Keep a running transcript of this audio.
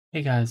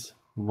Hey guys,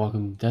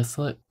 welcome to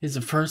Desolate. It's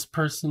a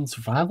first-person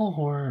survival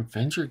horror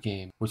adventure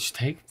game which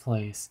takes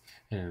place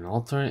in an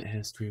alternate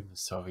history of the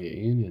Soviet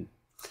Union.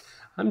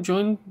 I'm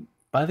joined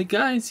by the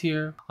guys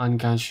here on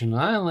Genshin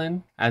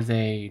Island as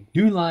a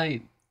new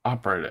light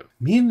operative.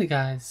 Me and the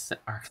guys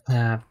are gonna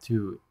have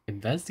to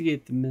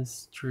investigate the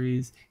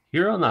mysteries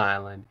here on the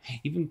island,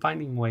 even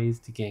finding ways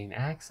to gain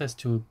access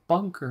to a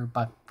bunker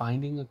by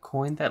finding a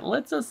coin that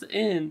lets us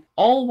in,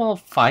 all while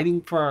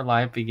fighting for our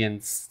life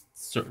against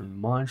certain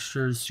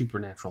monsters,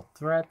 supernatural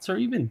threats, or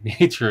even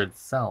nature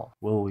itself.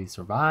 Will we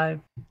survive?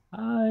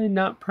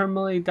 Not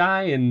permanently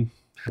die, and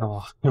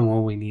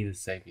will we need to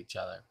save each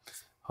other?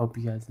 Hope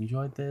you guys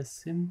enjoyed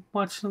this and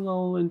watched a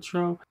little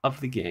intro of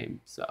the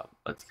game. So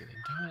let's get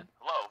into it.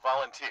 Hello,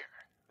 volunteer.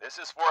 This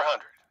is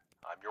 400.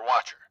 I'm your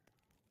watcher.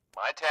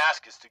 My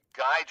task is to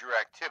guide your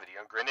activity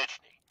on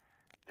Granichny.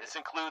 This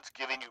includes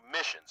giving you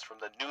missions from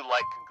the New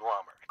Light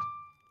Conglomerate.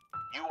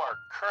 You are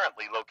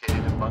currently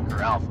located in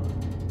Bunker Alpha,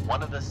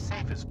 one of the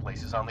safest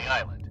places on the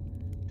island.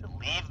 To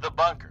leave the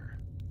bunker,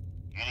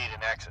 you need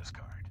an access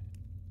card.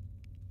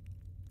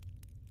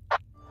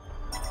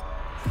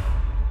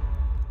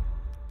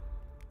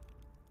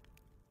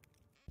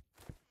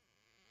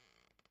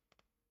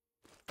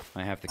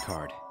 I have the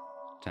card.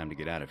 Time to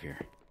get out of here.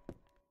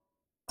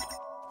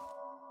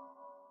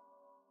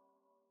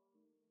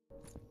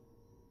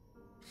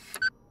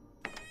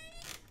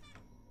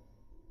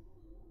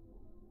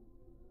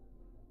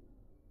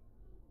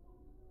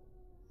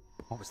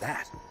 What was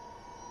that?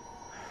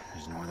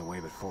 There's no other way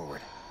but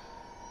forward.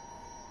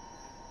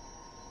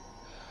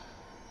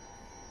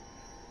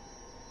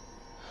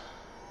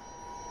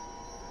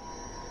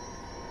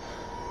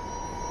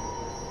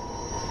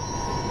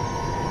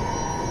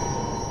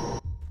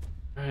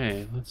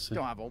 Alright, let's see.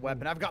 Don't have a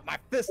weapon. I've got my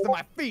fist and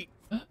my feet.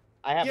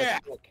 I have Yeah.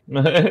 a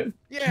stick.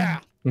 Yeah.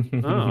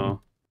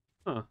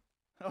 Oh,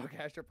 Okay,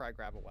 I should probably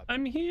grab a weapon.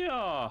 I'm here.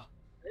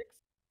 Six?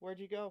 Where'd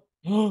you go?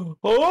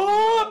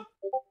 Oh!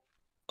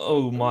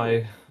 Oh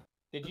my!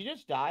 Did you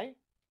just die?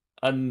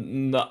 I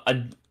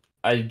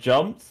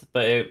jumped,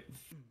 but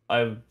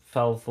I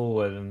fell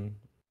forward and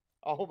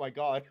Oh my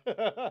god.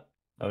 Okay,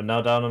 I'm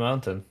now down a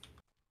mountain.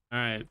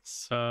 Alright,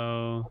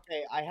 so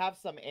I have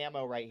some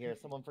ammo right here.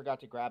 Someone forgot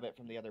to grab it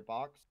from the other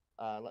box.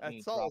 Let me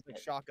That's all drop like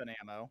it. shotgun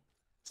ammo.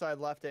 So I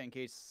left it in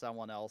case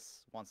someone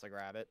else wants to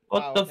grab it.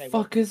 What Wow, the okay,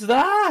 well- fuck is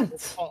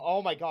that?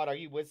 Oh my god, are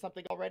you with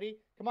something already?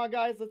 Come on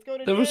guys, let's go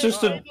to There was jail.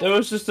 just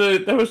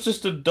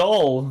a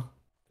doll.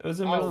 It was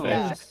in my Oh,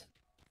 face.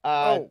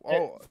 yeah.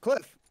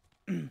 Cliff.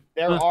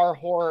 There are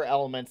horror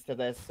elements to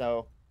this,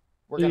 so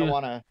we're gonna Yeah.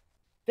 wanna...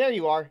 There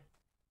you are.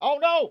 Oh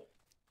no!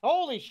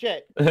 Holy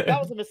shit! That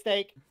was a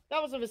mistake.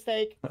 That was a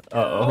mistake.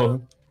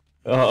 Uh-oh.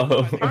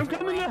 Uh-oh. I'm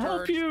coming to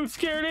help you,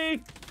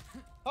 Scaredy!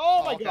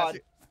 Oh my okay, god.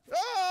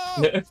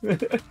 Oh!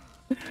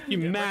 You Get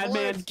my madman,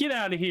 bullets. get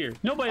out of here.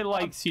 Nobody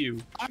likes you.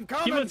 I'm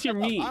coming. us your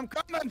meat. I'm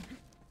coming.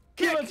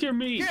 Give Kick, us your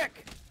meat.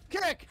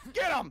 Kick!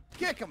 Get him!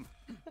 Kick him!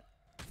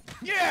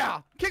 Yeah!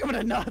 Kick him in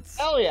the nuts!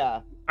 Hell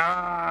yeah.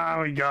 Ah,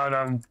 we got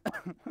him.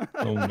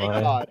 Oh Thank my.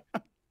 god.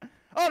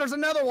 Oh, there's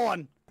another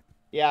one!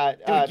 Yeah,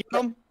 Can we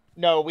get him?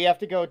 no, we have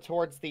to go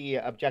towards the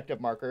objective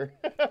marker.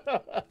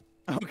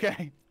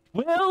 Okay.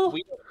 Will,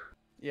 We-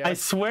 Yeah. I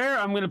swear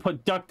I'm gonna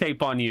put duct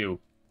tape on you.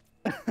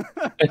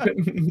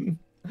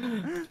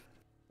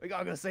 We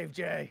gotta go save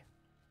Jay.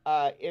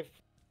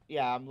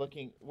 Yeah, I'm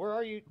looking. Where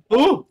are you?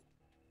 Oh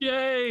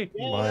Yay!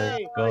 my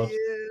Yay! god.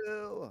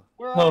 You.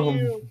 Where are Oh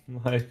you?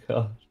 my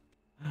god.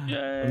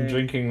 Yay! I'm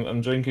drinking Oh,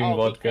 be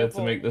vodka to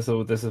careful. make this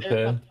all There's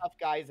disappear. some tough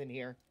guys in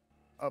here.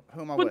 Oh,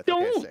 who am I But with?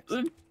 Okay,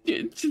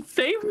 don't six.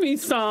 save me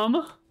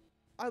some.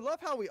 I love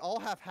how we all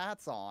have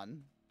hats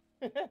on.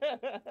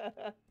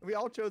 We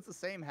all chose the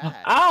same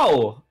hat.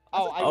 Ow!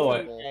 Oh, I Oh,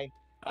 see, Jay.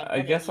 I'm I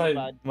coming guess to you, I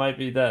bud. might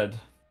be dead.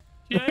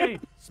 Jay,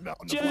 Smelling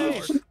the Jay,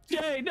 flowers.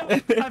 Jay, no!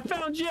 I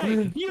found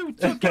Jay. You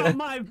took out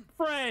my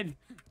friend.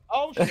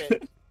 Oh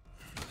shit!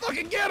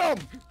 Fucking get him!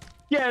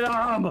 Get him!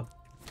 I'll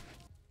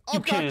You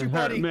got can't you,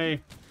 hurt buddy.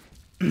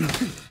 me.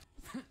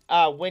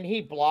 When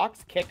he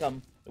blocks, kick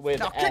him with.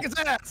 Now F. kick his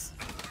ass!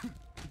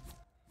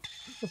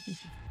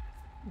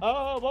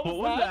 Oh, what was, What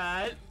was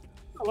that? that?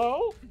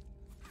 Hello?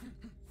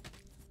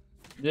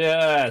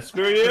 Yeah,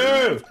 screw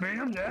you!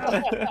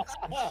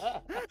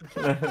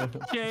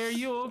 Jay, are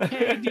you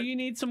okay? Do you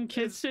need some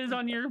kisses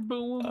on your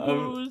boo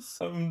boos?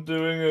 I'm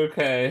doing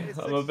okay. It's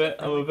I'm a bit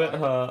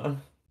hurt.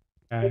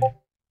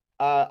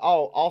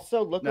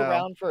 Also look No.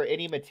 around for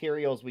any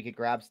materials we could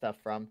grab stuff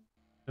from.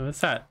 What's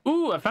that?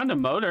 Ooh, I found a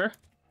motor.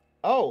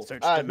 Oh,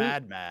 Search the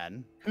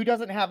madman. who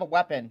doesn't have a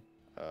weapon?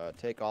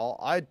 Take all.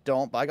 I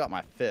don't, but I got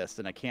my fist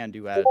and a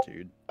can-do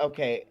attitude.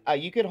 Okay,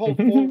 you could hold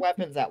 4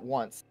 weapons at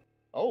once.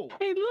 Oh,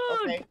 Hey,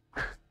 look! okay.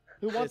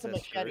 Who wants Is a it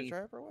machete?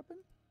 screwdriver weapon?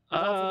 Who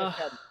wants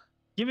a machete?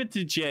 Give it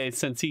to Jay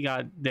since he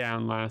got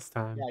down last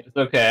time. Yeah. It's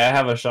okay, I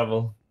have a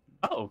shovel.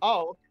 Oh,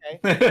 Oh, okay.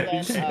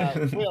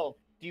 Then, Will,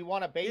 do you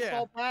want a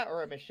baseball bat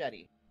or a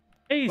machete?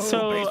 hey, Oh,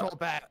 so baseball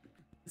bat.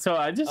 So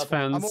I just Okay,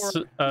 found I'm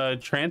a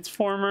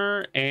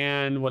transformer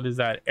and what is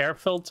that? Air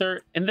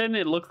filter, and then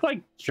it looked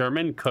like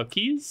German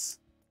cookies.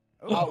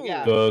 Oh,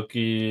 yeah.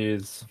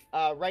 Cookies.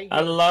 Right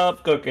I here.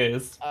 love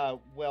cookies.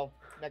 Will,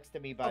 next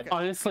to me, bud. Okay.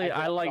 Honestly,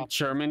 I just like dropped-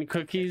 German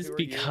cookies who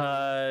are you?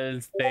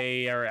 because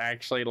they are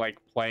actually like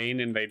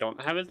plain and they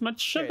don't have as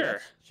much Okay, sugar.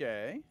 that's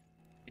Jay.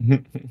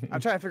 I'm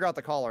trying to figure out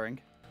the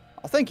coloring.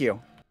 Oh, thank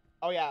you.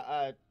 Oh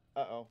yeah.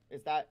 Uh-oh.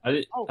 Is that? How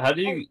do, Oh, how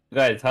do you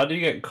guys? How do you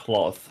get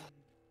cloth?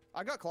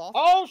 I got cloth.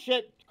 Oh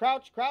shit!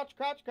 Crouch, crouch,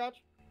 crouch, crouch.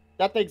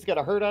 That thing's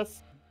gonna hurt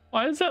us.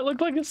 Why does that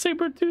look like a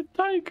saber-toothed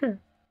tiger?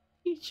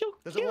 He's so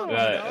Does it cute.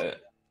 work?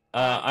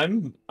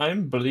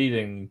 I'm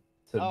bleeding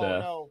to Oh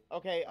death. no.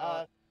 Okay.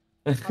 How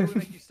do we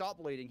make you stop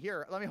bleeding?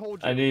 Here, let me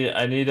hold you. I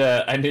need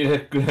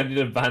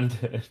a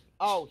bandage.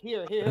 Oh,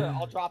 here.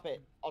 I'll drop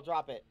it.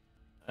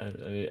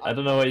 I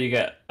don't know where you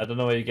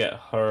get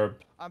herb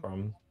I'm-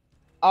 from.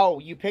 Oh,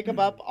 you pick them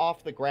up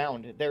off the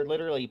ground. They're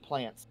literally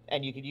plants,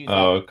 and you can use that.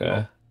 Oh, to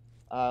okay.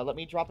 heal. Let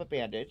me drop a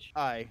bandage.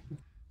 Aye.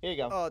 Here you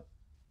go.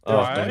 Oh,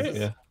 Why? thank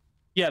you.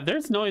 Yeah,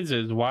 there's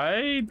noises.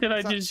 Why did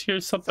I Sounds- just hear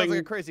Sounds something? like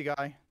a crazy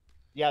guy.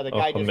 Yeah, the Oh,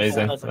 guy just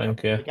amazing. told us.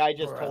 Thank you. The guy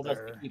just told us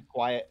to Brother. keep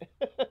quiet.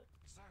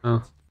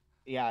 Oh.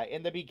 Yeah,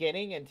 in the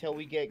beginning, until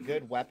we get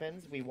good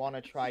weapons, we want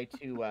to try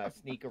to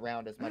sneak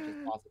around as much as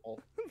possible.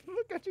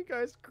 Look at you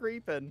guys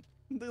creeping.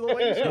 The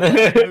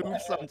way you move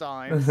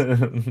sometimes.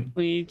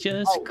 We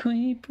just Oh.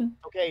 creep.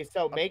 Okay,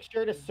 so make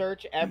sure to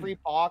search every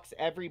box,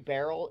 every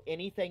barrel,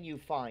 anything you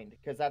find,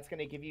 because that's going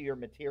to give you your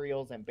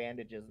materials and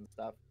bandages and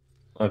stuff.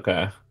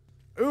 Okay.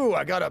 Ooh,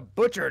 I got a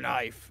butcher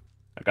knife.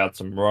 I got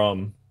some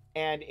rum.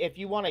 And if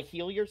you want to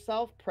heal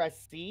yourself,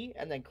 press C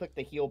and then click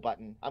the heal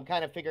button. I'm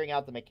kind of figuring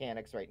out the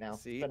mechanics right now.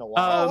 See? It's been a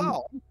while. Oh, Um,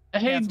 wow. Hey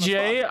Handsome as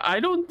Jay, fuck. I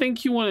don't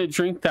think you want to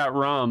drink that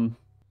rum.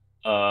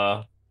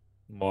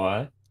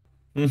 What?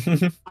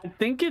 I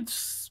think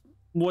it's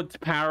what's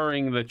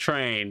powering the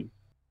train.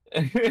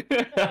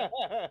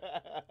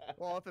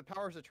 Well, if it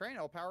powers the train,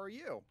 it'll power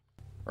you.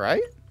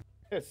 Right?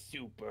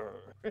 Super.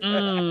 Nah,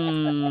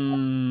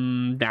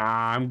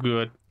 I'm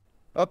good.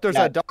 Oh, there's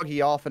Yeah. a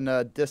doggy off in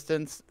the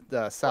distance,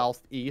 the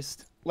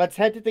southeast. Let's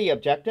head to the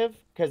objective,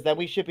 because then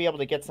we should be able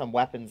to get some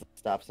weapons and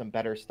stuff, some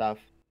better stuff.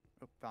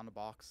 Oh, found a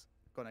box.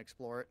 Gonna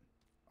explore it.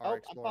 Oh,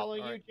 Alright, I'm explore it.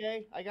 following Alright. you,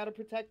 Jay. I gotta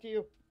protect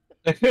you.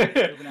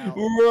 out.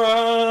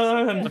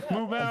 Run!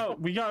 Move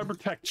out. We gotta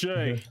protect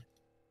Jay.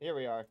 Here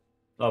we are.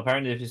 Oh,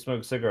 apparently, if you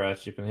smoke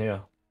cigarettes, you can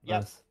heal.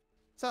 Yep. Nice.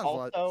 Sounds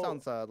Also-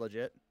 sounds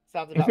legit.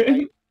 Sounds about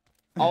right.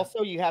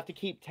 Also, you have to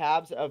keep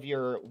tabs of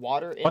your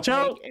water intake. Watch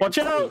out! and Watch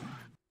out! food.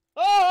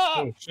 Ah!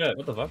 Oh shit!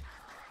 What the fuck?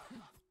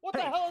 What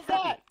the hell is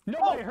that?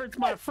 Nobody Oh, hurts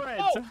my no,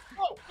 friends.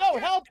 No,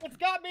 help! It's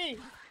got me!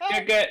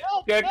 Help! Get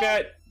help, get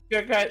help!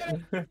 get get.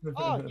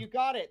 Oh, you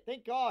got it.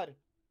 Thank God.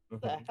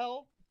 What the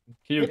hell?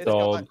 Cute It's got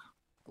dog.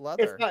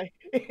 Leather. It's not,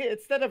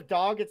 instead of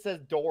dog, it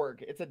says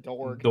dorg. It's a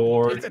dorg.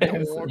 Dorg. It's a dorg.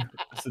 It's a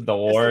It's dorg. the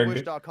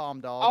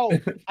wish.com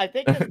dog. Oh, I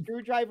think the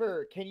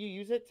screwdriver, can you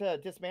use it to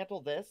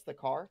dismantle the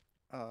car?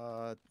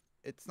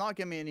 It's not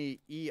giving me any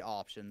E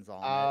options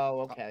on it.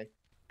 Oh, okay.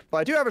 But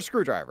I do have a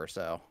screwdriver,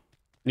 so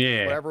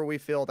Yeah. whatever we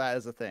feel that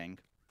is a thing.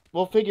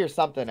 We'll figure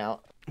something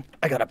out.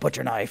 I got a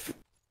butcher knife.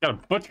 Got a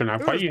butcher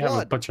knife. Ooh, Why there's do you have a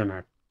blood. butcher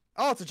knife?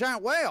 Oh, it's a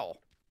giant whale.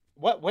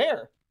 What?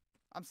 Where?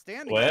 I'm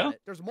standing Whale? on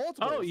it. There's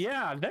multiple. Oh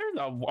yeah, there's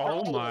a. all Oh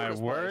over my this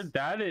word, place.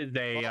 that is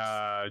a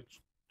Ow!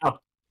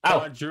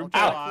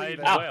 quadruple-eyed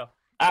Ow. whale.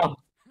 Ow!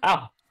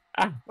 Ow!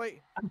 Ow!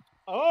 Wait,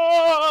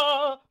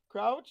 Oh!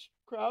 Crouch.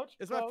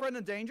 is my crouch. friend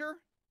in danger?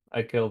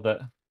 I killed it.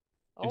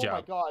 Oh my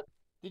job. God!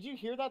 Did you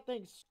hear that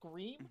thing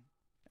scream?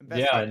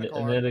 Investigate Yeah, the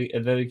and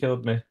car. then he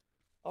killed me.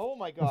 Oh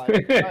my God!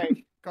 All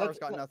right, Car's let's-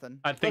 got nothing.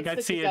 I think I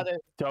let's see stick it. together.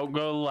 Don't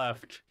go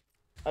left.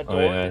 A Oh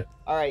door. yeah.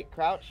 All right,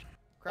 crouch.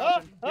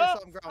 Crouching. Here's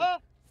something growing.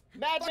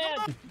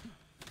 Madman!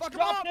 Fuck him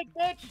Drop up! it,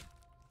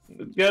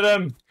 bitch! Get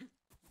him!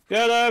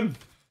 Get him!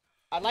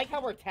 I like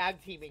how we're tag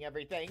teaming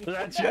everything.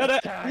 That's Get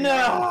it!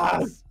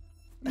 No!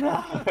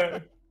 No!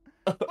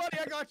 Buddy,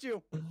 I got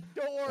you.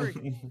 Don't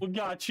worry. We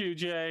got you,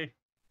 Jay.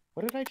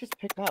 What did I just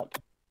pick up?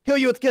 Heal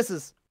you with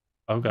kisses.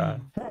 Oh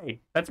god.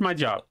 Hey, that's my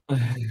job.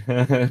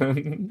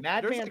 Madman's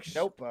like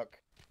notebook.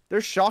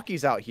 There's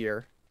shockies out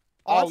here.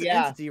 Oh, Oh, that's yeah.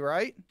 an entity,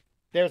 right?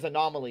 There's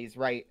anomalies,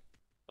 right?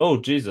 Oh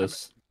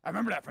Jesus! I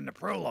remember that from the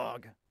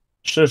prologue.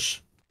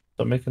 Shush!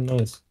 Stop making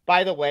noise.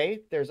 By the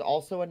way, there's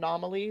also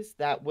anomalies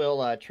that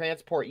will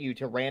transport you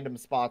to random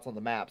spots on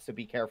the map, so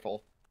be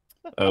careful.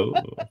 Oh.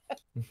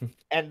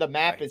 And the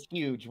map Right. is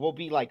huge. We'll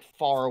be like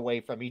far away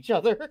from each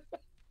other.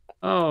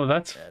 Oh,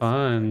 that's That's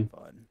fun.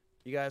 fun.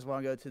 You guys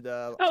want to go to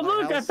the Oh look,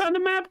 I lighthouse? found a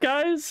map,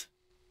 guys.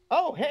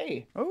 Oh,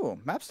 hey. Oh,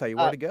 maps tell you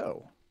where Uh, to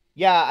go.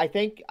 Yeah, I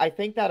think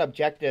that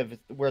objective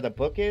where the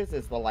book is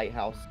the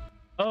lighthouse.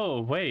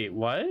 Oh wait,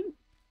 what?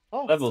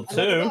 Oh, Level I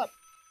leveled 2? up.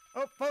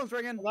 Oh, phone's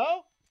ringing.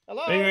 Hello?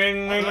 Hello? Ring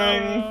ring ring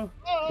ring.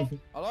 Oh,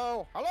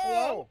 Hello? Hello?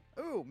 Hello?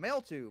 Ooh,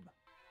 mail tube.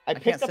 I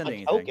can't picked up send a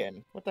anything.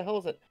 token. What the hell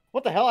is it?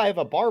 What the hell? I have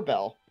a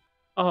barbell.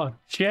 oh,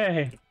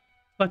 Jay,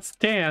 let's Oh,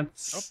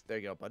 dance. there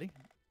you go, buddy.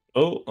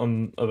 Oh,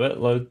 I'm a bit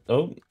low.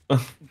 Oh.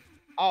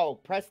 Oh,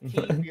 press T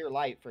for your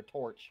light for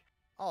torch.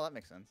 Oh, that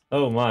makes sense.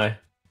 Oh my.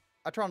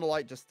 I turn on the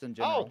light just in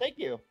general. Oh, thank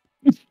you.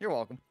 You're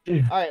welcome. All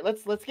right,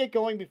 let's get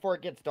going before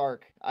it gets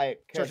dark.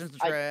 Searching the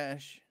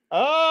trash.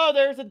 Oh,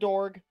 there's a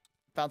dorg.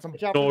 Found some.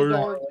 Watch out for the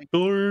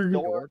dorg.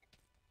 Dorg.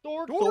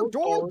 Dorg.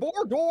 Dorg.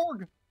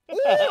 Dorg.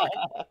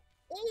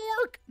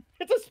 Orc.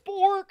 It's a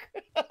spork.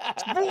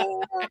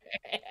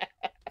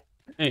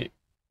 Hey,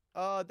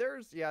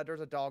 There's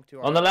a dog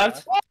too. On the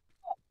left?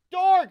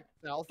 Dorg.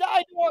 South.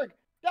 Die, dorg.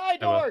 Die, Hey,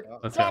 Will, dorg.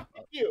 let's Drop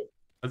go. you.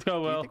 Let's go, Do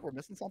you Will. think we're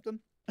missing something?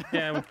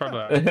 Yeah, we're probably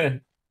out.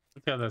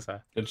 Let's go this way.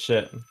 Good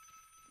shit.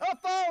 Oh,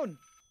 phone.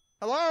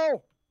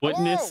 Hello. Witness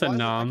Hello? Why is it- I can't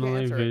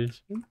anomaly answer it.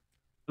 vision.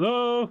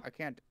 Hello? I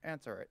can't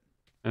answer it.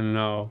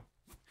 No.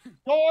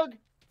 Dorg.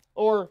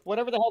 Or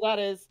whatever the hell that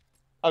is.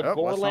 A Oh,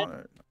 what's Gorlin. on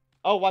it?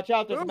 Oh, watch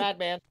out. There's a Ooh.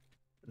 madman.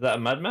 Is that a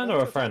madman or a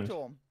Let's talk friend? to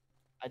him.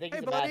 I think Hey,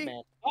 he's a buddy.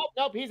 madman. Oh,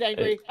 nope. He's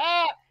angry.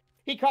 Ah!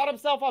 He caught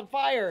himself on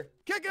fire.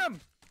 Kick him.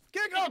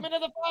 Kick Kick him him. into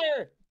the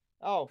fire.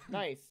 Oh,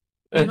 nice.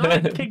 Do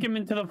not kick him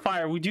into the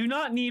fire. We do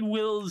not need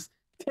Will's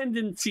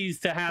tendencies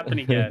to happen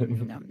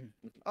again.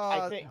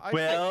 I think-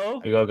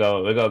 Will? We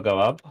gotta go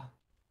up.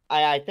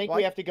 I think Why-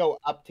 we have to go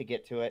up to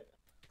get to it.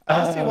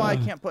 I don't see why I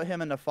can't put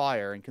him in the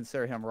fire and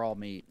consider him raw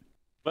meat.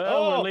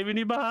 Well, we're Oh. leaving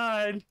you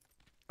behind.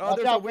 Oh, Watch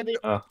there's a out for window.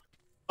 the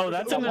Oh,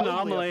 that's an There's a hole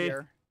up anomaly.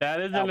 here. That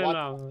is Yeah, an watch-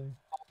 anomaly.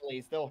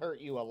 anomalies. They'll hurt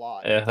you a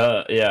lot. It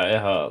hurt. Yeah, it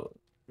hurt.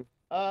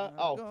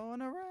 Oh.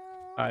 Going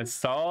around. I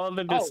saw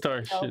the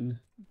distortion.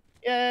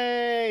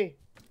 Yay!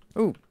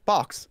 Ooh,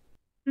 box.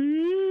 Will,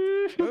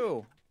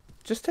 Ooh.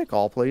 Just take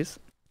all, please.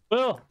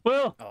 no,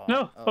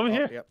 over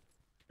here. Yep.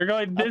 You're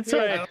going Up this here.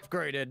 way.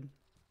 Upgraded.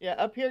 Yeah,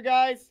 up here,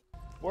 guys.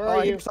 Where Oh, are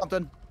I you, hear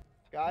something.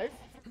 guys?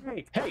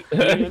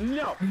 Hey,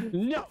 no.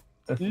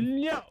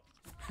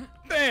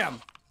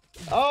 Bam.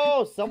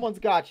 Oh, someone's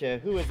got you.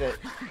 Who is it?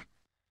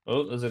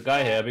 Oh, there's a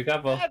guy here. Be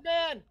careful.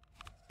 Madman!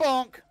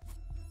 Bonk.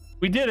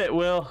 We did it,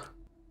 Will.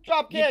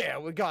 Drop kick! Yeah,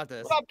 we got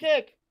this. Drop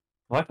kick!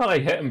 Why can't I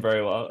hit him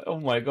very well? Oh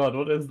my god,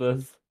 what is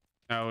this?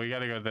 No, we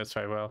gotta go this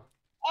way, Will.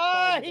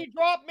 Ah, he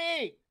dropped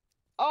me!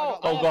 Oh,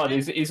 Oh god,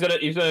 he's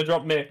gonna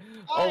drop me.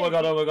 Oh my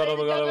god, oh my god, oh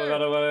my god, oh my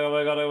god, oh my god, oh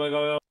my god, oh my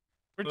god.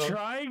 We're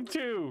trying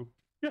to.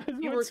 Guys,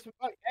 You were, what's-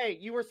 hey,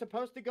 you were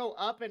supposed to go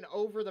up and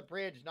over the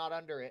bridge, not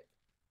under it.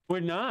 We're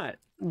not.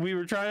 We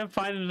were trying to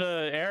find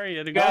the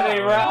area to Gotta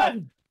go.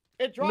 run!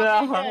 It dropped me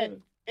No.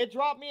 again. It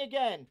dropped me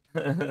again.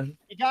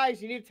 You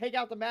guys, you need to take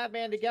out the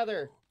madman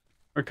together.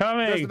 We're There's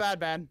coming. the bad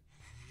man.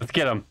 Let's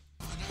get him.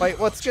 Wait,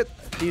 let's get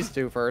these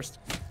two first.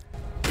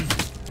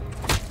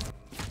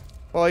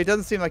 Well, he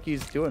doesn't seem like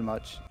he's doing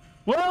much.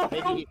 Whoa!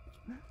 Maybe.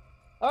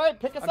 All right,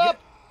 pick us I'm up.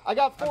 I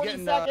got I'm 40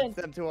 getting seconds.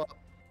 them to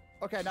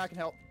Okay, now I can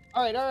help.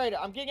 All right.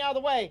 I'm getting out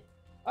of the way.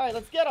 All right,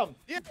 let's get him.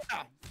 Yeah.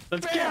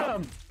 Let's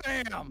Bam!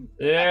 get him. Bam.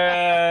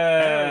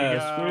 Yeah,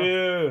 go. screw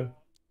you.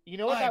 You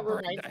know what I that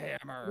burned reminds? the You know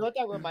hammer. what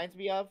that reminds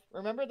me of?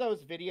 Remember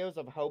those videos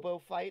of hobo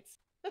fights?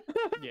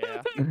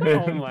 Yeah.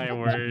 Oh my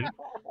word.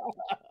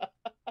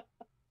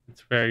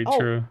 It's very Oh.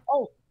 true.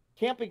 Oh,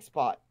 camping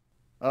spot.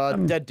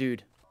 Dead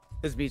dude.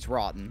 His meat's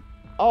rotten.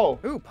 Oh,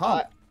 Ooh,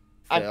 pump.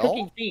 I'm Phil?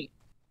 cooking feet.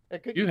 I'm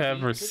cooking You have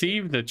feet.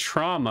 received the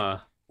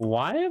trauma.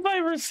 Why have I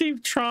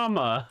received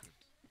trauma?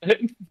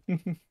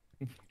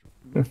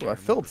 Ooh, I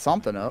filled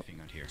something up.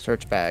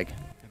 Search bag.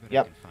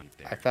 Yep.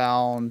 I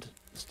found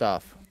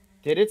stuff.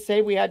 Did it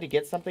say we had to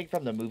get something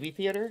from the movie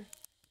theater?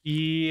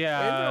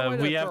 Yeah, way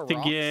to we throw have to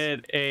rocks?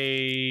 get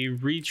a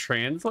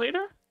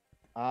retranslator.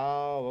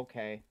 Oh,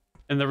 okay.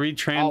 And the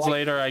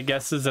retranslator, I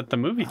guess, is at the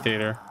movie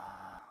theater.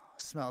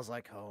 Smells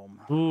like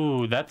home.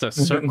 Ooh, that's a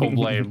circle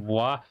blade.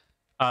 What?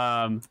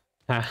 I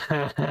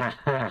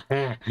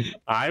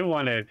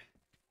wanted.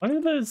 What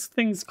are those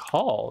things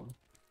called?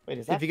 Wait,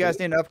 is that If you guys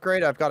food? need an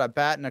upgrade, I've got a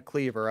bat and a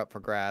cleaver up for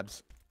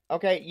grabs.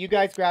 Okay, you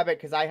guys grab it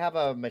because I have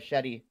a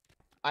machete.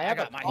 I have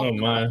got a mine. Oh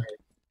my.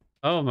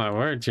 Oh my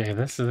word, Jay!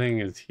 This thing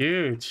is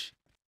huge.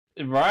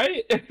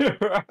 Right?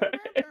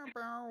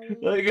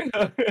 Right? Like,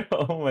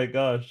 oh my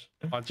gosh.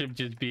 Watch him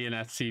just be an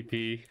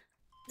SCP.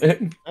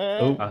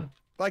 Oh.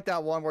 Like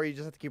that one where you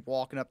just have to keep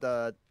walking up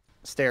the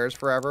stairs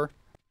forever.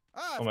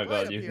 Ah, Oh my it's bright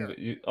god, up you here.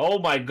 can. Oh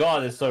my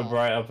god, it's so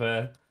bright up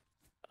here.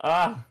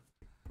 Ah,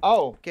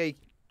 Oh, Okay,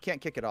 can't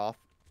kick it off.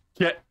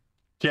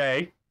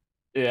 Jay,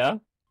 yeah.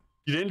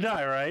 you didn't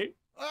die, right?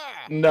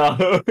 Ah! No.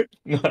 There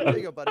you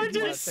No. go, buddy. I You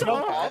wanna just take a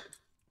look saw.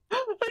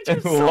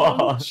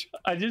 at it?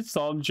 I just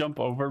saw him jump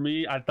over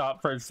me. I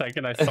thought for a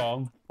second I saw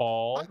him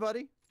fall Hi,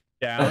 buddy.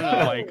 down.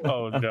 I'm like,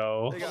 oh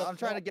no. There you go. I'm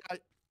trying to get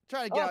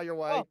out of your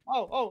way.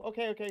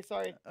 Okay,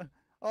 sorry.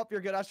 Oh,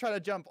 you're good. I was trying to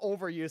jump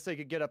over you so you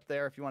could get up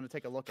there if you want to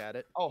take a look at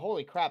it. Oh,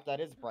 holy crap, that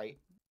is bright.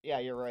 Yeah,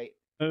 you're right.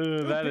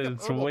 That pick up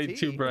is herbal way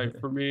too tea. bright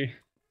for me.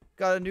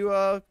 Got a new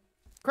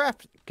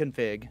craft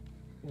config.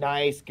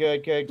 Nice,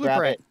 good, grab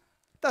Blueprint. it.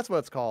 That's what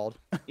it's called.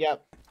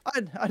 Yep.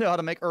 I know how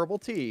to make herbal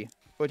tea,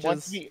 which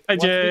Once is we, Hi,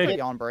 once we Jay. get-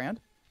 pretty on brand.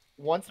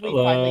 once we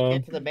Hello. finally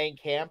get to the main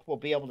camp, we'll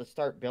be able to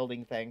start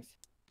building things.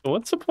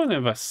 What's the point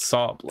of a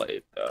saw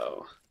blade,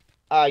 though?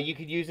 You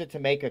could use it to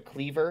make a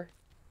cleaver.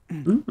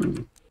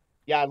 Ooh.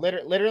 Yeah,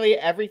 literally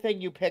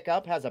everything you pick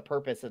up has a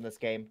purpose in this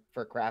game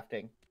for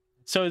crafting.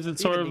 So is it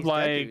sort Even of these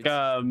dead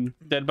like dudes.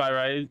 Dead by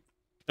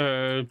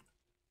Rise,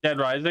 Dead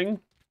Rising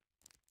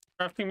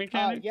crafting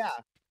mechanics? Yeah.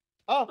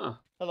 Oh, Huh.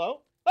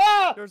 hello?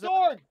 Ah! There's a-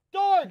 Dorg!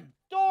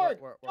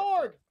 Where?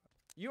 Dorg!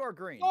 You are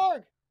green.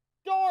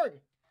 Dorg!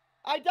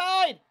 I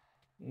died!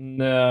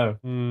 No.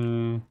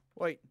 Hmm.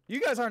 Wait, you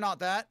guys are not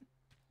that.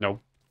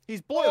 Nope.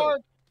 He's blue.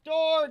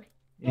 Dorg!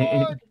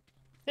 Here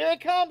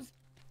it comes!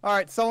 All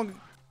right, someone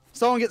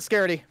get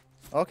scaredy.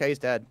 Okay, he's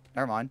dead.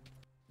 Never mind.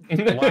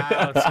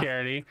 Wow,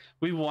 Scaredy.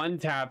 We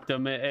one-tapped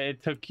him.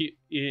 It took you,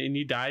 and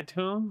you died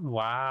to him?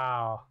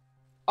 Wow.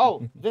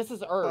 Oh, this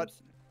is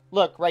herbs.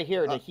 Look, right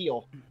here to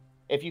heal.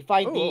 If you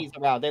find Ooh. these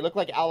around, they look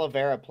like aloe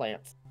vera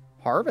plants.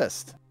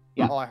 Harvest.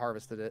 Yeah. Oh, I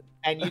harvisted it.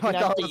 And you I can thought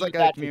it actually was use like a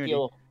that to community.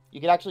 heal.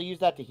 You can actually use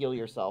that to heal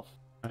yourself.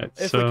 Right,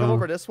 If we come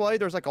over this way,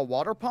 there's like a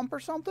water pump or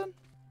something.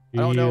 I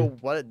don't know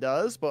what it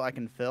does, but I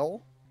can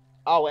fill.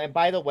 Oh, and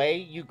by the way,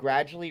 you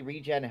gradually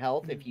regen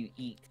health if you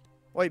eat.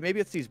 Wait, maybe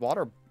it's these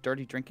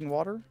dirty drinking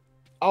water?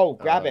 Oh,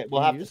 grab it.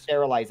 We'll you have to use?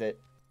 sterilize it.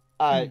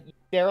 You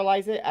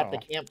sterilize it at the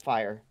Oh.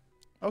 campfire.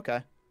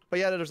 Okay. But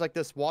yeah, there's like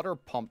this water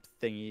pump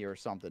thingy or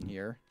something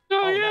here.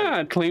 Oh, Oh,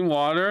 yeah, clean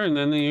water, and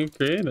then you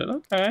create it.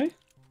 Okay.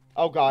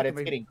 Oh god, it's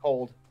Maybe- getting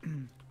cold.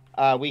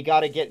 We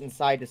gotta get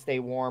inside to stay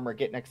warm or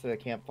get next to the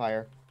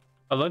campfire.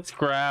 Let's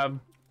grab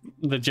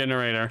the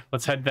generator.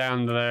 Let's head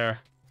down there.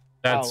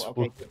 That's Oh,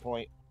 okay, good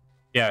point.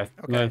 yeah.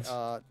 Okay. Let's,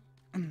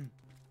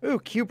 Ooh,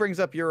 Q brings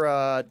up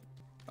your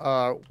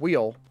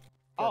wheel.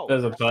 Oh,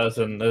 There's a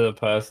person. There's a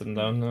person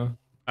down there.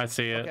 I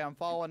see it. Okay, I'm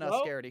following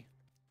Hello? Scaredy.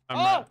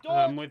 I'm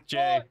Dork, with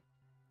Jay.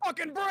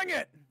 Fucking bring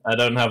it! I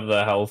don't have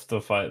the health to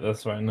fight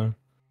this right now.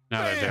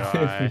 Neither do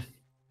Bam! I.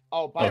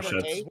 Oh, by Oh, the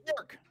shit. way,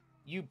 Work.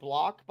 you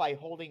block by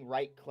holding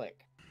right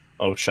click.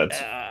 Oh shit.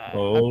 I've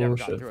Oh never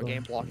gotten shit. through a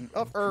game blocking.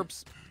 Oh,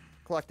 herbs.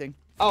 Collecting.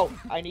 Oh,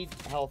 I need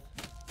health.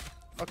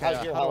 Okay,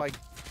 How's your how do health?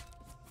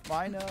 I...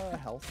 Mine,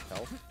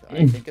 health.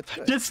 I think it's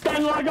good. Just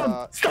stun log him!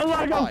 Stun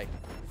log him! Hi.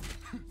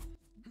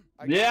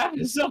 I got-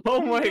 Yes.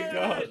 Oh my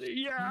god.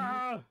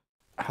 Yeah!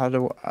 How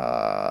do,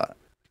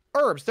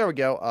 herbs, there we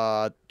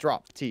go.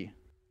 Drop T.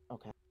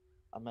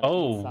 I'm gonna eat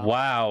Oh, some.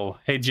 wow.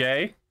 Hey,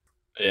 Jay,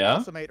 Yeah.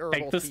 Decimate herbal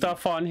take the tea,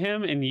 stuff on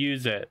him and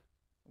use it.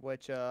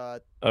 which, Oh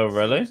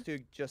really? seems to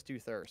just do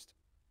thirst.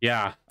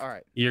 Yeah,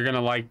 Alright. you're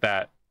gonna like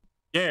that.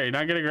 Yeah, you're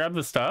not gonna grab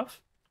the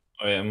stuff?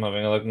 Oh yeah, I'm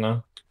having a look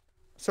now.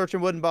 Searching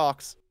wooden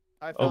box.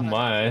 I Oh found that.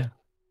 my.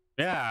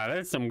 Yeah,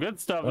 there's some good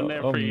stuff in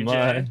there Oh for you,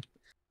 my.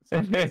 Jay.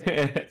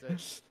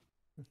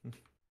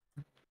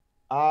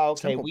 Okay,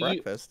 Simple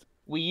breakfast.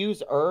 we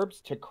use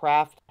herbs to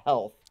craft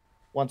health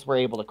once we're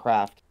able to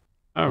craft.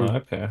 Oh,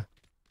 Okay.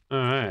 all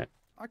right.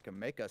 I can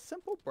make a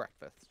simple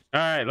breakfast. All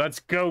right, let's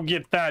go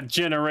get that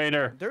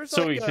generator There's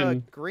so like we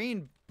can.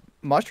 green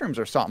mushrooms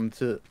or something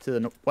to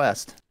the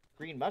west.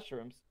 Green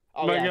mushrooms.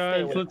 Oh Oh my yeah,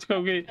 stay God, away.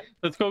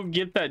 let's go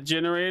get that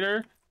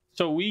generator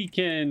so we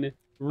can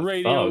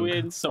radio Fog.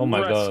 in some Oh my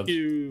God.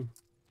 rescue.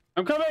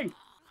 I'm coming.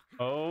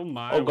 Oh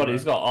my. Oh god,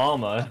 he's word. got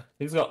armor.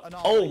 He's got.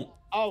 Anomaly.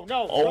 Oh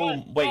no! Oh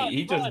run, wait, run,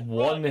 he just run,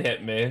 one run.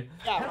 hit me.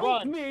 Yeah, Help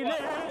run! me, run.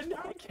 man!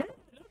 I can't.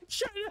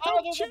 Shut it Oh,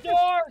 up, there's shut a it.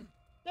 door!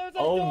 There's a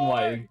Oh door!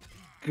 my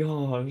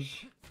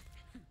gosh.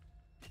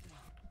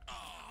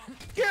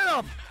 Get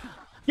him!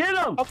 Get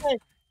him! Okay,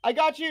 I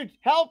got you.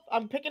 Help!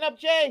 I'm picking up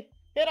Jay.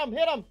 Hit him!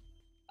 Hit him!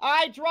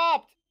 I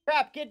dropped.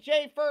 Crap! Get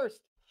Jay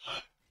first.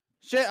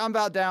 Shit, I'm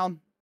about down.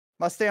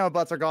 My stamina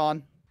butts are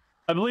gone.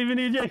 I believe in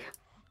you, Jake.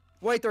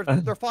 Wait,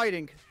 they're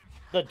fighting.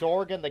 The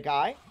Dorg and the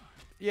guy.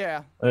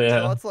 Yeah. Oh,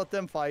 yeah. So let's let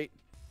them fight.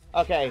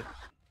 Okay.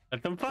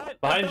 Let them fight.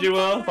 Behind Let you, them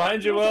Will. fight.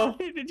 Behind you, Will.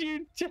 Did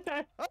you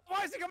check? Oh,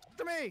 why is he coming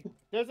after me?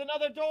 There's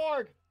another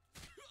Dorg.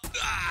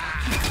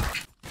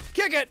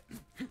 Kick it!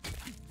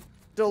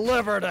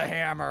 Deliver the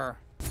hammer.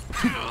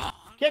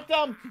 Kicked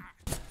him.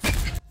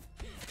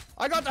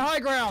 I got the high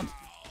ground.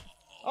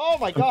 Oh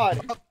my God.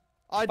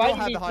 I don't Fighting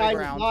have these the high guys is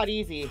ground. not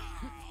easy.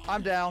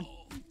 I'm down.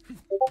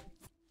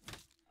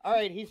 All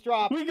right, he's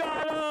dropped. We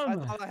got I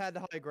him. thought I had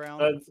the high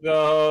ground. Let's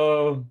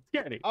go.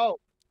 Scaredy. Oh,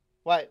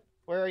 what?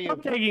 Where are you?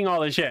 I'm taking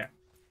all the shit.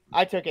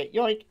 I took it.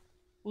 Yoink.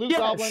 Loot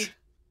goblin.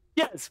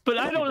 Yes, but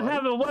I don't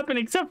have a weapon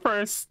except for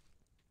a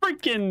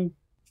freaking.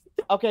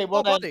 Okay,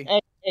 well Oh, then,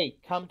 buddy. hey,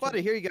 come to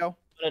Buddy, here you go. I'm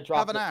gonna drop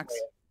Have an this axe.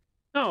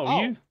 for you. No,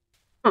 Oh.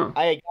 you.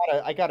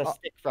 I got a Oh.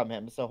 stick from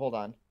him, so hold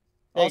on.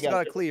 I There you also go.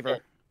 got a Just cleaver.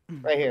 stick.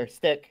 Right here,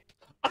 stick.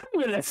 I'm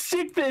gonna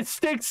stick this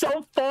stick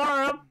so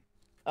far up.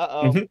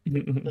 Uh-oh.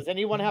 Does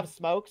anyone have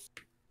smokes?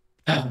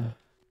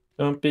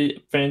 Don't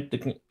be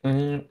frantic.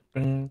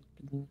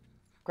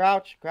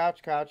 Crouch,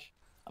 crouch, crouch.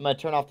 I'm gonna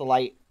turn off the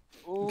light.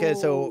 Okay,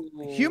 so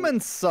Ooh.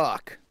 humans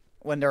suck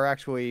when they're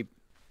actually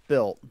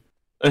built.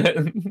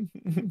 You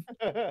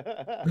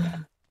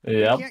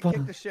Yep. can't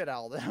kick the shit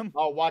out of them.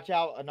 Oh, watch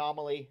out,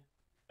 anomaly.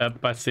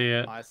 Yep, I see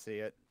it. I see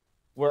it.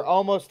 We're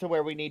almost to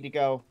where we need to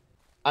go.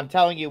 I'm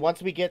telling you,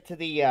 once we get to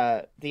the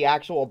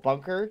actual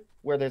bunker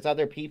where there's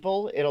other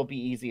people, it'll be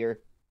easier.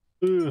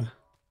 Ugh.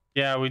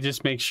 Yeah, we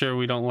just make sure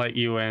we don't let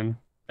you in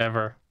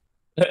ever.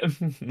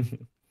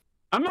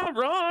 I'm not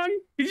wrong.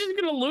 He's just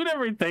gonna loot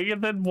everything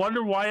and then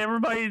wonder why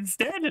everybody's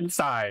dead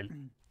inside.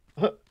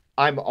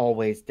 I'm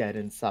always dead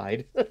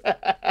inside.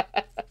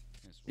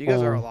 You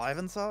guys are alive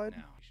inside?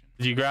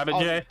 Did you grab it, Oh,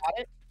 you Jay? got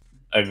it?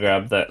 I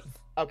grabbed that.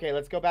 Okay,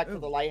 let's go back to Ooh.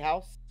 the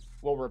lighthouse.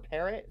 We'll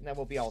repair it, and then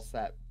we'll be all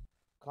set.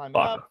 Climb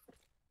Fuck. up.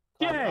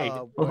 Climb Yay!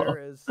 up. Where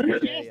is Did you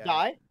Jay just at?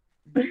 die?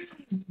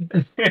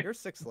 You're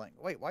Sixlink.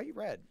 Wait, why are you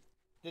red?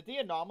 Did the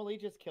anomaly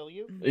just kill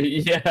you?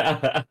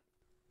 Yeah.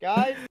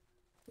 Guys?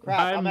 Crap,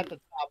 I'm I'm- at the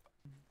top.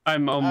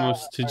 I'm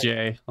almost to alright.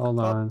 Jay. Hold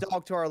Oh, on.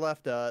 dog to our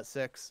left,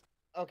 6.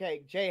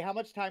 Okay, Jay, how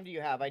much time do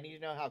you have? I need to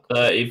know how close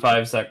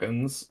 35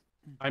 seconds.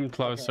 I'm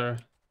closer.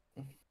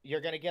 you're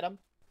gonna get him.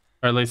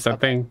 Or at least I Okay.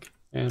 think.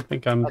 Yeah, I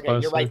think I'm Okay,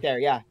 closer. you're right there.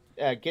 Yeah.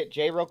 Get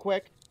Jay real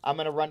quick. I'm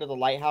gonna run to the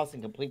lighthouse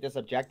and complete this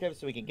objective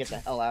so we can get the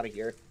hell out of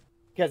here.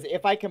 Because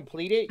if I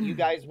complete it, you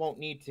guys won't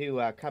need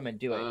to come and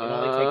do it. It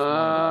only takes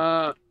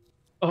one.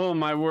 Oh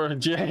my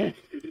word, Jay.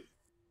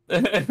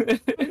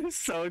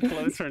 So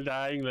close from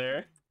dying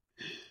there.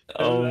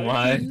 Oh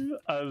my.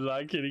 I'm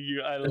not kidding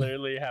you. I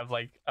literally have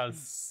like a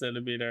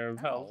centimeter of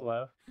health Ow.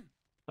 left.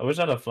 I wish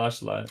I had a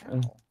flashlight.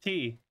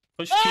 T.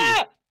 Push T.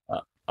 Ah!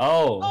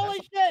 Oh, Holy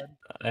shit!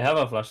 I have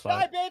a Die,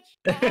 flashlight.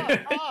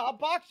 bitch! I'll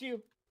box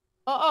you.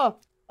 That's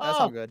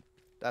not good.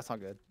 That's not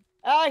good.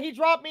 He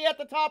dropped me at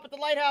the top at the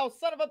lighthouse.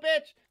 Son of a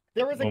bitch!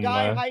 There was a Oh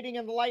guy my. hiding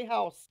in the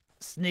lighthouse.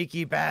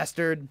 Sneaky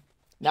bastard.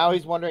 Now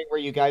he's wondering where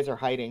you guys are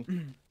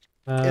hiding.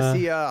 Is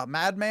he a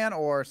madman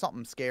or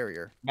something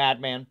scarier?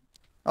 Madman.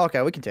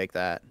 Okay, we can take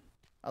that.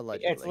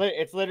 Allegedly.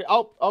 It's literally.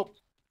 Oh,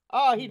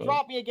 he Oh.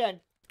 dropped me again.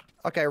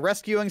 Okay,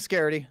 rescuing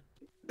Scaredy.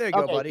 There you go,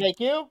 Okay, buddy. thank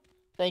you.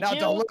 Thank Now you.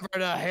 deliver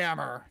the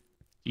hammer.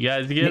 You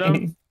guys get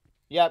him?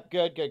 Yep,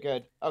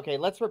 good. Okay,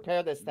 let's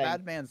repair this thing.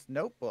 Madman's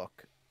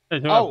notebook.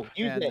 Oh,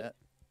 use And, it.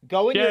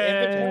 Go in your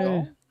Yay.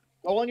 inventory.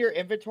 Go in your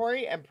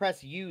inventory and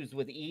press use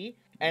with E,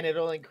 and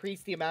it'll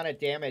increase the amount of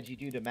damage you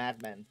do to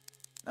madmen.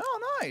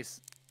 oh, nice.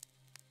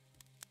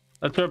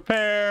 Let's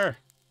repair.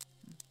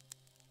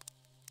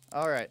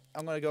 All right,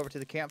 I'm gonna go over to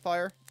the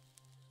campfire.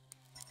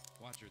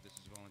 Watcher, this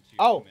is volunteer.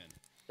 Oh. Come in.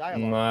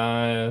 Dialogue.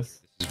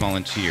 Nice. This is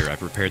volunteer.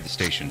 I've repaired the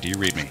station. Do you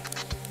read me?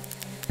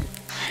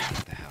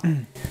 What the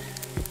hell?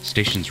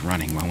 Station's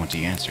running. Why won't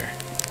he answer?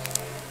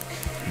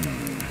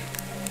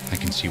 I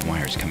can see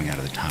wires coming out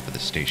of the top of the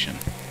station.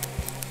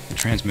 The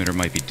transmitter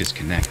might be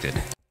disconnected.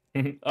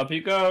 Up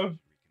you go.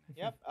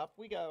 Yep, up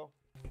we go.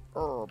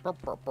 Up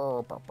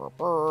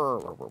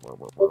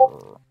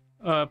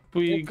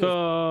we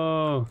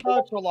go.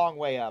 Such a long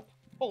way up.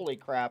 Holy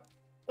crap.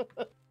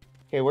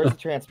 Okay, where's the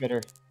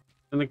transmitter?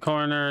 In the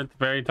corner at the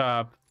very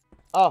top.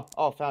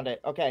 Oh, found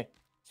it. Okay,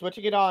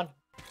 switching it on.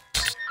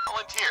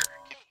 Volunteer.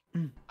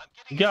 I'm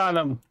getting Got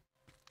him.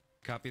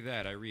 Copy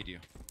that. I read you.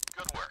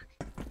 good work.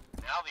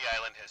 Now the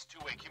island has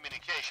two-way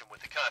communication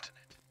with the continent.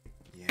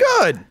 Yeah,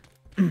 Good.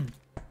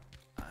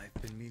 I've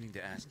been meaning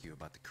to ask you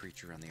about the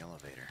creature on the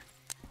elevator.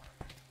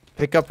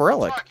 Pick up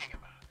relic. Talking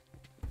about.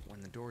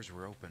 When the doors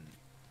were open,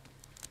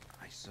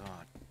 I saw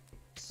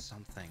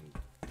something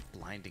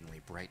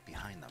blindingly bright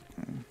behind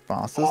them.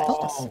 Boss's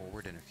house.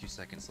 Forward, and a few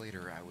seconds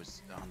later, I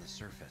was on the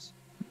surface.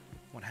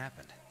 What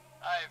happened?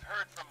 I've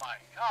heard from my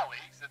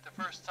colleagues that the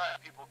first time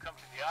people come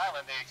to the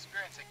island, they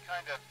experience a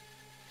kind of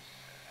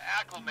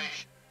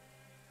acclimation.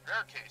 In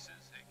rare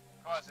cases, it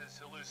causes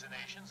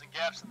hallucinations and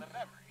gaps in the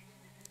memory.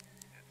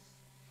 It's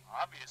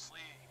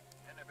obviously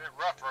been a bit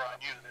rougher on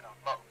you than on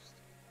most.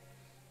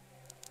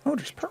 Oh,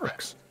 there's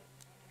perks.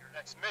 Your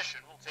next mission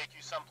will take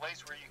you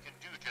someplace where you can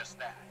do just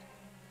that.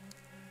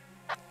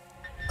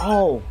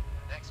 Oh,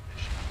 The next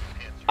mission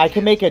enhance your I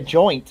can make a chances.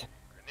 joint.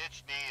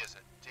 Greenwich is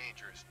a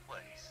dangerous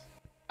place.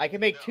 I can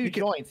make two You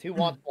can- joints. Who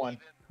wants one?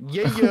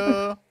 Yeah.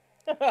 Places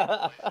that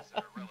are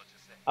relative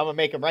safe. I'm gonna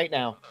make them right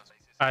now.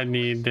 I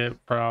need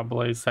it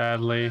probably,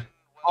 sadly.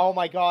 Oh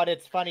my god,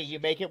 it's funny. You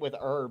make it with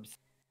herbs.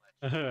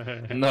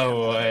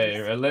 No way,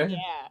 really?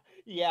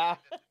 Yeah.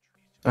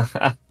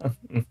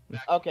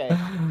 Okay.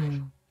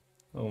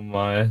 Oh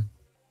my. We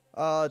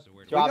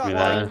Drop got it.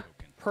 Yeah. like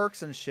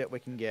perks and shit we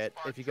can get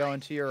if you go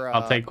into your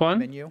I'll take one.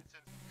 menu.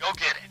 Go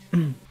get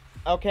it.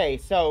 Okay,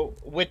 so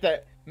with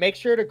the make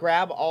sure to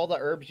grab all the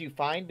herbs you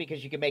find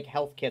because you can make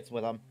health kits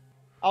with them.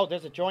 Oh,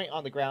 there's a joint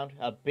on the ground.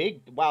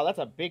 Wow, that's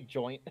a big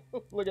joint.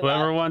 Look at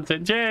Whoever that. wants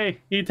it, Jay,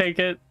 you take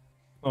it.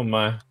 Oh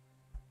my.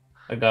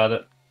 I got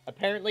it.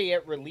 Apparently,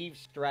 it relieves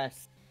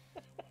stress.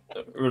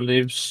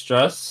 Relieve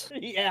stress.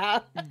 Yeah.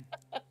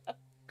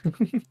 All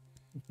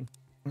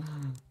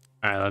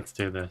right, let's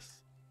do this.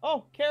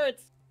 Oh,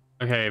 carrots.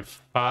 Okay,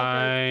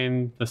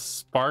 find the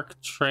Spark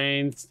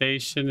train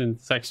station in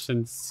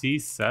section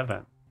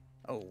C7.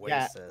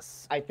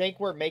 Oasis. I think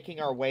we're making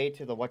our way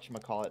to the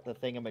whatchamacallit, the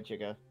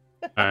thingamajigga.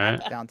 All right,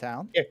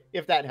 Downtown.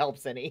 If that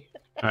helps any.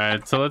 all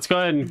right. So let's go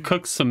ahead and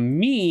cook some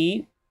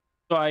meat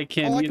so I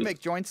can. Oh, I can make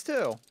joints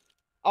too.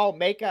 Oh,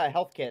 make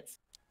health kits.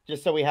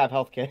 Just so we have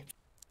health kits.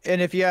 And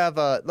if you have,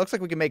 looks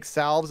like we can make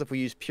salves if we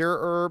use pure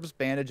herbs,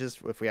 bandages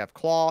if we have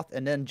cloth,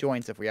 and then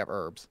joints if we have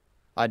herbs.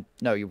 I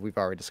know we've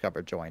already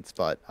discovered joints,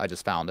 but I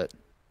just found it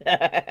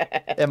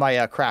in my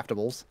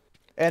craftables.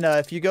 And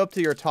if you go up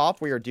to your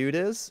top where your dude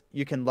is,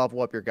 you can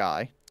level up your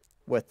guy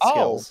with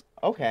skills.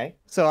 Okay.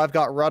 So I've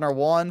got runner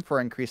 1 for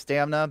increased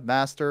stamina,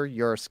 master,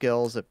 your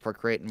skills for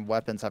creating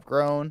weapons have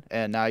grown,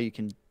 and now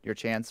your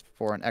chance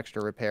for an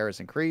extra repair is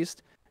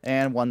increased.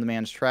 And one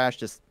man's trash,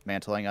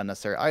 dismantling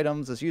unnecessary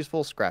items is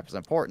useful, scrap is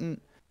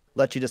important.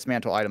 Let you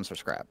dismantle items for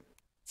scrap.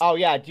 Oh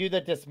yeah, do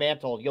the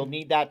dismantle. You'll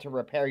need that to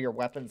repair your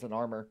weapons and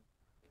armor.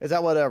 Is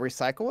that what a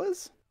recycle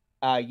is?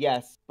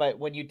 Yes, but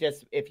when you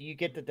if you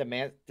get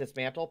the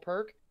dismantle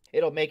perk,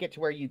 it'll make it to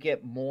where you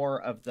get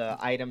more of the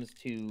items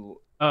to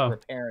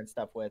repair and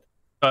stuff with.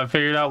 I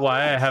figured out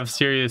why I have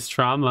serious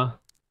trauma.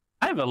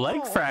 I have a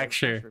leg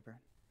fracture.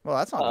 Well,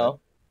 that's not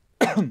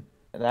good.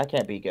 That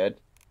can't be good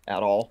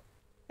at all.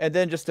 And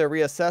then just to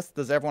reassess,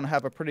 does everyone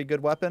have a pretty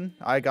good weapon?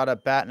 I got a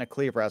bat and a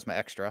cleaver as my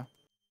extra.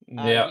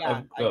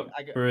 Yeah, I've got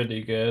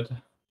pretty good.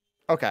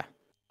 Okay.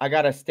 I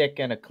got a stick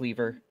and a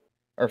cleaver,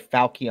 or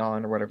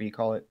falchion, or whatever you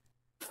call it.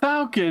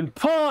 Falcon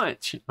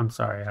punch. I'm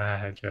sorry, I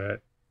had to do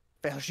it.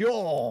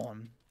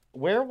 Falchion.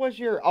 Where was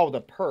your? Oh,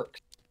 the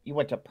perks. You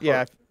went to perks.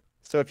 Yeah.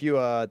 So if you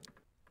and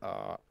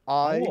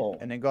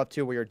then go up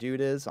to where your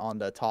dude is on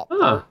the top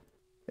part,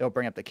 it'll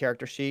bring up the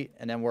character sheet,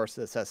 and then where it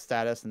says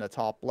status in the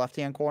top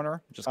left-hand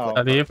corner, just click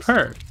Study a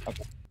perk.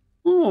 Okay.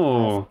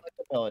 Ooh.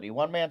 Ability.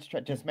 One man's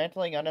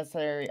dismantling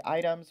unnecessary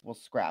items will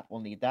scrap. We'll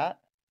need that.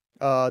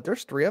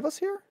 There's 3 of us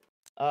here.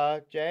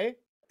 Jay?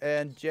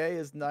 And Jay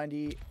is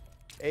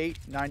 98,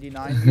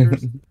 99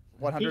 meters,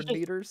 100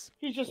 meters.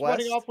 He's just west.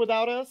 running off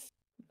without us.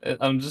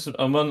 I'm just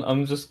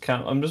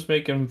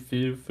making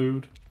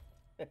food.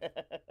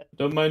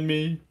 Don't mind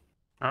me.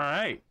 All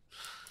right.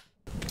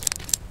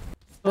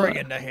 Bring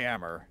in the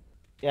hammer.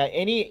 Yeah,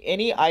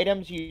 any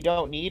items you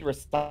don't need,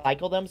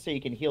 recycle them so you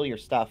can heal your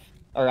stuff.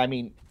 Or, I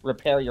mean,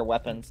 repair your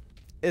weapons.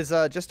 Is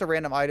just a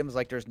random items,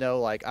 like there's no,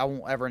 like, I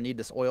won't ever need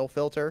this oil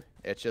filter.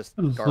 It's just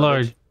Lord.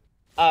 garbage.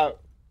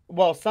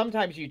 Well,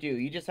 sometimes you do.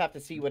 You just have to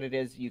see what it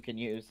is you can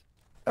use.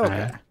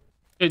 Okay.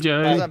 Hey,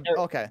 Joey.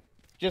 Okay.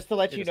 Just to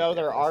let you know,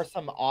 there are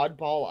some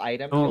oddball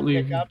items you'll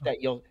pick up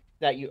that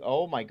you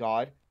oh my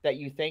god, that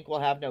you think will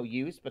have no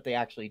use, but they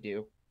actually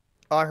do.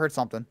 Oh, I heard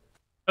something.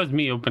 That was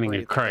me opening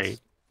a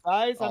crate.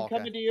 Guys, I'm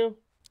coming to you.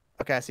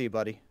 Okay, I see you,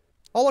 buddy.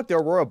 Oh, look, the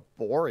Aurora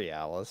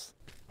Borealis.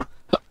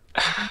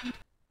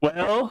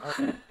 Well,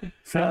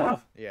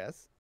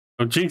 yes.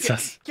 Oh,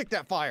 Jesus. Kick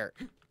that fire.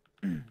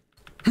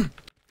 All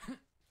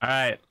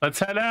right, let's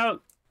head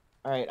out.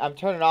 All right, I'm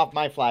turning off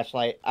my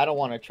flashlight. I don't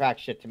want to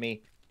attract shit to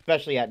me,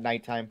 especially at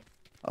nighttime.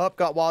 Oh,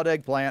 got wild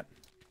eggplant.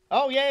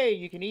 Oh, yay,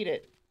 you can eat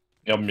it.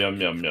 Yum,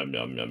 yum, yum, yum,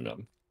 yum, yum,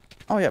 yum.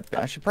 Oh, yeah,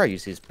 I should probably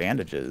use these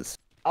bandages.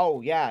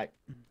 Oh, yeah.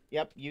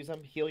 Yep, use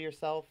them. Heal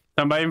yourself.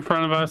 Somebody in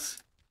front of us.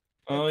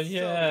 Oh,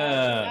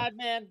 yeah.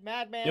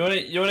 Madman.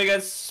 You wanna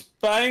get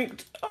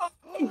spanked? Oh,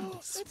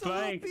 it's a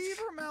little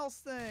beaver mouse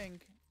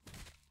thing.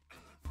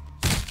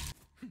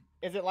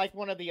 Is it like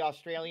one of the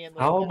Australian?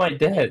 How am I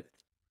dead?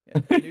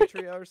 Yeah,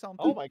 Nutria or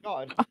something. Oh my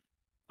god.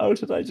 How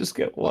did I just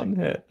get one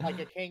hit? Like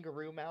a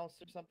kangaroo mouse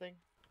or something?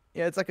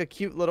 Yeah, it's like a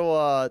cute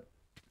little,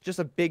 just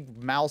a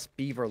big mouse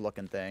beaver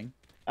looking thing.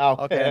 Oh.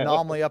 Okay,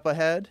 anomaly up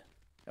ahead.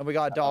 And we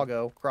got a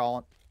doggo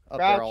crawling up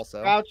there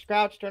also.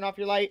 Crouch, turn off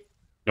your light.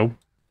 Nope.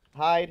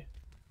 Hide.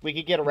 We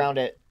could get around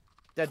it.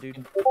 Dead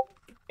dude.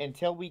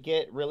 Until we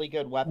get really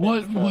good weapons.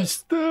 What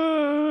was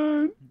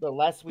that? The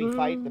less we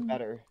fight, the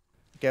better.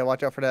 Okay,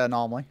 watch out for that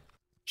anomaly.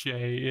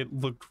 Jay, it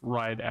looked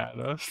right at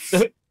us.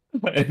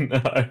 I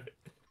know. I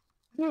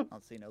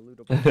don't see no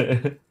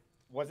lootable.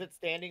 Was it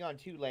standing on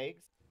 2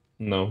 legs?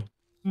 No.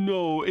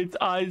 No, its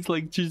eyes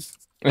like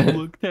just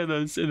looked at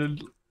us and then,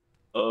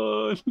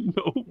 no.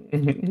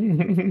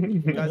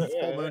 Guys, it's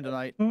full moon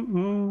tonight.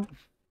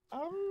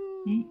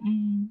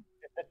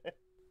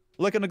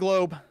 Look in the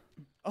globe.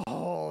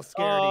 Oh,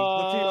 scaredy.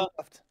 Look to your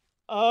left.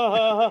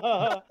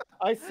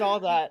 I saw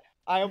that.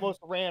 I almost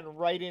ran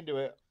right into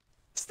it.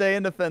 Stay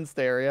in the fenced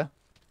area.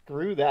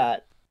 Screw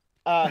that.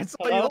 I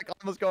saw you like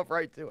almost go up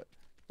right to it.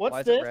 What's Why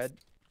is this? it red?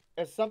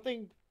 Is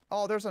something?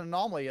 Oh, there's an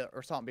anomaly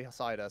or something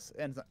beside us,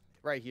 and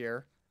right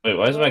here. Wait,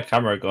 why is my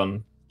camera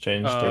gone?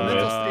 Changed to Mental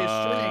red. state is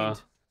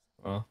strained.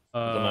 Oh,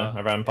 I don't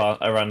know.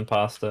 I ran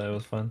past it. It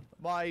was fine.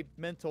 My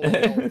mental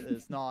health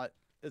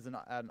isn't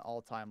at an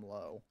all-time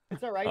low.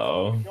 It's all right.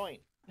 Oh.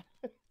 Joint.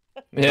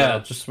 Yeah,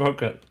 just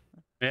smoke it.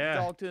 Yeah.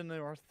 Dog to the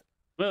north.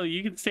 Will,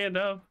 you can stand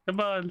up. Come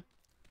on.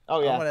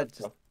 Oh yeah.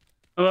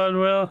 Come on,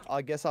 Will.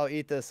 I guess I'll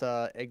eat this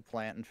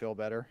eggplant and feel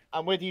better.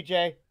 I'm with you,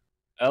 Jay.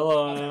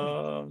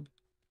 Hello.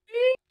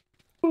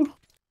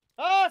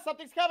 Ah,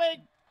 something's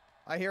coming.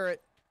 I hear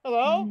it.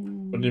 Hello?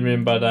 What do you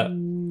mean by that?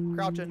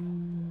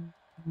 Crouching.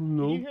 Can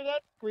No. you hear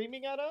that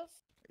screaming at us?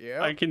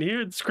 Yeah. I can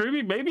hear it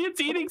screaming. Maybe it's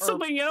eating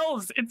something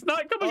else. It's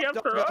not coming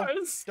after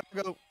us.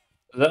 Doggo.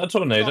 Is that a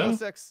tornado? Doggo Is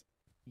 6.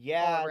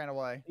 Yeah. Oh, I ran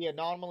away. The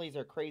anomalies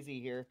are crazy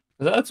here.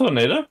 that a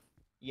tornado?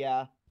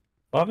 Yeah.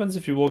 What happens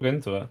if you walk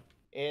into it?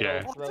 It'll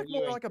Yeah. Oh, throw it's like you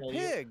more and like a kill you.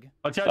 pig.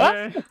 Watch out,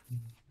 Jay.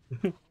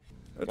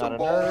 It's Got a an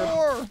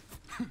boar.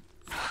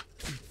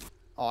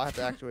 Oh, I have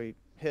to actually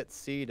hit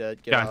C to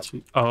get up.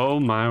 Gotcha. Oh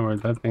my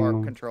word, that Or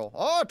thing. control.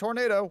 Oh,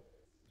 tornado.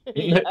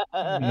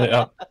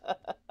 Yeah.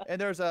 And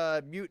there's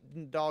a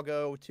mutant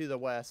doggo to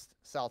the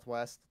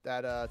southwest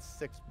that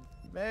Six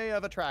may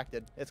have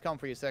attracted. It's come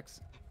for you,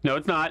 Six. No,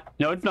 it's not.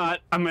 No, it's not.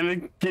 I'm gonna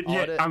get Oh, you.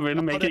 it- I'm gonna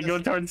oh, make it it go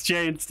is. towards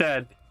Jay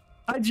instead.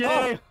 Hi,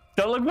 Jay.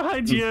 Don't look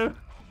behind you.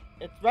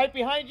 It's right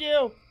behind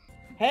you.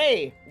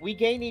 Hey, we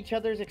gain each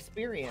other's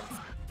experience.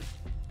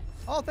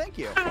 Oh, thank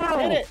you.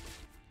 Hit it.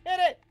 Hit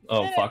it.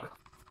 Oh hit fuck.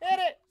 It. Hit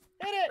it.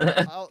 Hit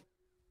it. I'll-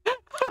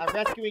 I'm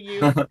rescuing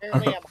you.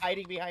 Apparently, I'm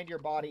hiding behind your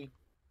body.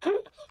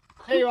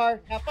 There you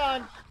are. Have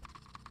fun.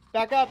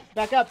 Back up.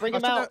 Back up. Bring I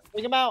him was trying out.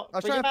 Bring him out. I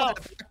was Bring trying him to find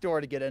out. a back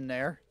door to get in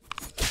there.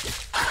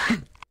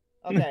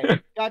 Okay.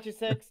 Got you,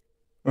 Six.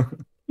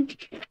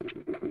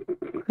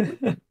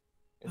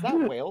 Is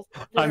that whales?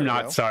 I'm we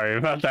not go. sorry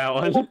about that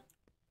one.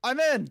 I'm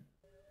in.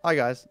 Hi,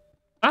 guys.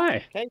 Hi.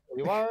 Okay, there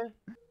you are.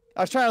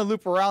 I was trying to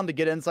loop around to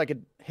get in so I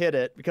could hit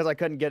it because I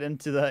couldn't get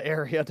into the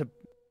area to.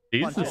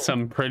 These Punch are it.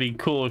 some pretty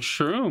cool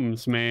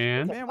shrooms,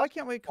 man. Man, why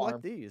can't we collect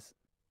Farm. these?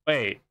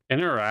 Wait,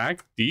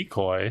 interact,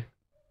 decoy.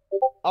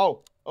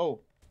 Oh.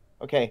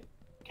 Okay.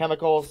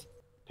 Chemicals.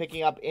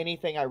 Picking up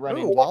anything I run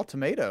Ooh, into. wild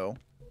tomato.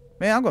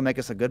 Man, I'm gonna make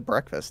us a good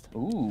breakfast.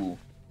 Ooh.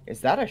 Is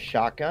that a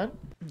shotgun?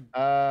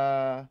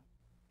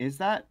 Is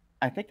that?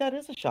 I think that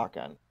is a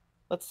shotgun.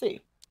 Let's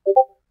see.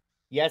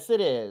 Yes, it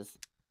is.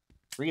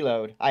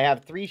 Reload. I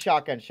have 3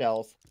 shotgun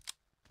shells.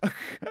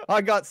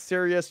 I got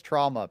serious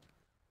trauma.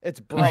 It's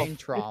brain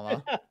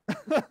trauma.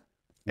 And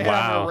I'm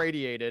Wow.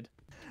 irradiated.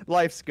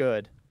 Life's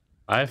good.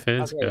 Life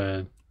is Okay.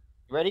 good.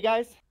 You ready,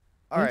 guys?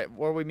 All right,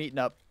 where are we meeting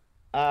up?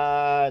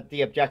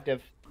 The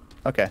objective.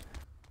 Okay,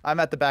 I'm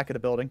at the back of the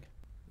building.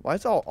 Why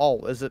is all?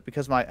 Oh, is it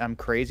because I'm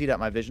crazy that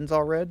my vision's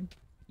all red?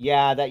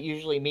 Yeah, that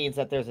usually means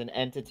that there's an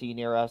entity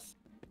near us,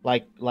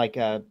 like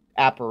a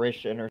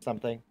apparition or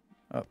something.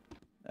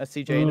 That's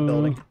CJ in the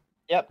building.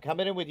 Yep,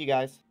 coming in with you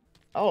guys.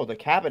 Oh, the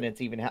cabinets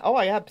even oh,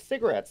 I have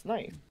cigarettes.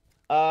 Nice.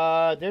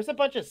 There's a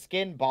bunch of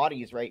skin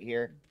bodies right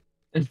here.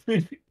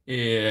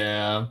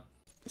 Yeah.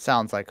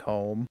 Sounds like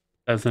home.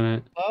 Doesn't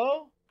it?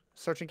 Hello?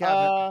 Searching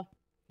cabinet.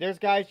 There's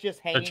guys just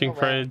hanging Searching around.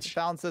 fridge.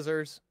 Found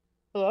scissors.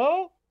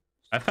 Hello?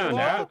 I found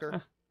Hello?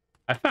 out.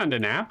 I found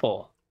an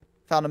apple.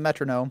 Found a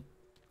metronome.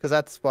 Because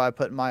that's what I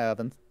put in my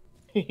oven.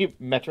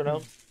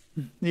 Metronome.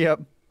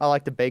 Yep. I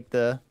like to bake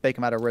them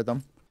out of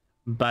rhythm.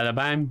 Bada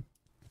bam.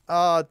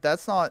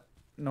 That's not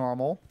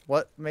normal.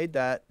 What made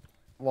that?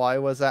 Why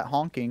was that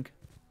honking?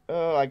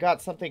 Oh, I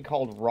got something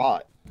called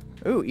rot.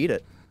 Ooh, eat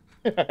it.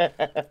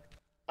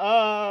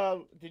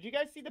 Did you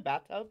guys see the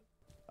bathtub?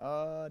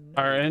 No.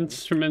 Our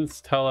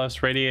instruments tell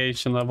us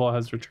radiation level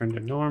has returned to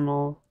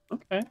normal.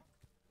 Okay.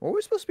 Were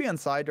we supposed to be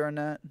inside during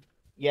that?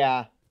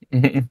 Yeah.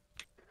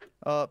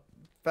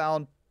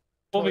 Found.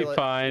 We'll be toilet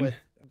fine. with-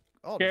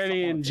 Oh, there's Garrity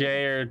something on and the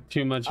Jay are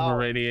too much of a Oh.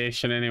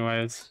 radiation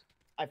anyways.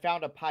 I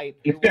found a pipe.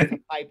 Who wants a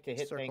pipe to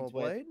hit circle things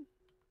with? blade.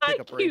 Hi,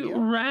 Pick up cute radio.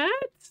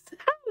 rats.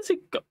 How's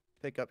it go?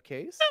 Pick up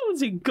case.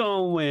 How's it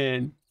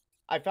going?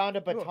 I found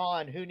a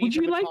baton. Who needs Would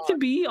you a like to baton?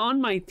 be on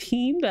my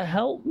team to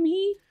help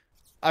me?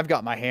 I've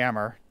got my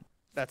hammer.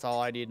 That's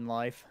all I need in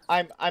life.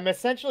 I'm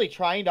essentially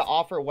trying to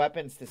offer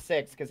weapons to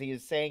Six because he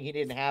is saying he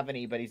didn't have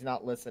any, but he's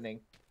not listening.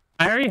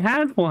 I already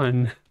had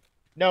one.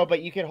 No,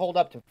 but you can hold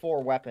up to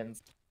 4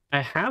 weapons. I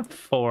have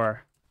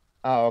 4.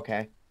 Oh,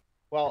 okay.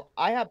 Well,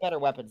 I have better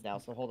weapons now,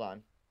 so hold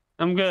on.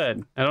 I'm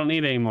good. I don't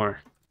need any more.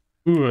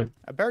 Ooh.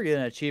 I better get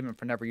an achievement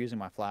for never using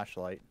my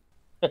flashlight.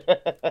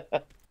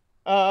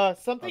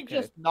 Something Okay.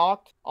 just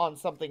knocked on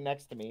something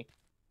next to me.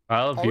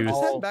 I love Are we you.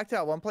 just Oh. heading back to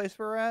that one place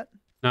we're at?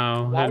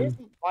 No,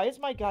 Why is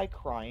my guy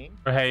crying?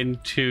 we're heading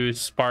to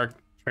Spark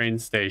train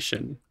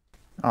station.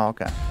 Oh,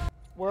 okay.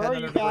 Where Head are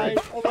under you the guys?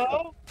 bridge.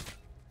 Hello?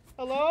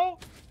 Hello?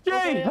 Jay,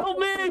 Okay, help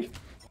me!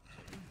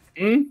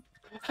 Hmm?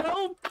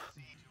 Help!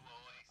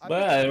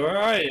 Where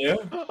are you?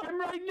 I'm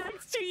right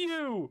next to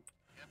you!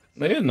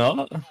 No, you're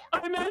not.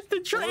 I'm at the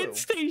train Whoa.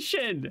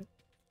 station!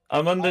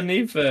 I'm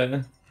underneath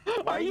it.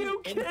 Are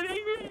you kidding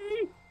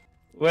me?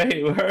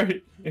 Wait, where are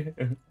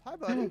you? Hi,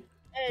 buddy.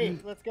 Hey,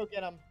 let's go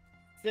get him.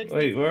 Six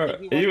Wait, where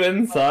he are you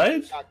wants to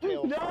inside? got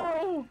killed.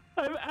 No!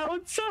 I'm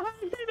outside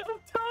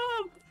up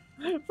top!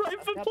 Right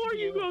Up to before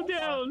you you. go Hold on.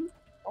 down!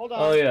 Hold on.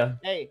 Oh yeah.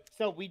 Hey,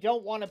 so we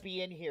don't want to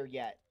be in here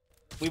yet.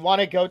 We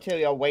want to go to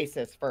the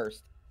Oasis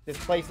first. This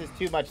place is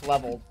too much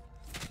leveled.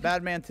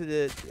 Madman to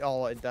the.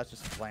 Oh, that's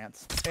just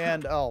plants.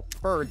 And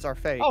birds are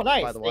fake. Oh,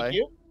 nice. By the Thank way.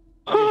 you.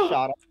 I just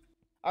shot him.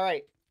 All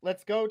right,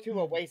 let's go to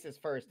Oasis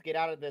first. Get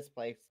out of this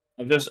place.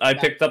 I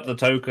picked up the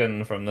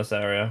token from this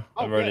area.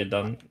 Oh, I've already good.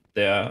 done.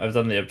 Yeah, I've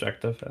done the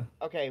objective. Yeah.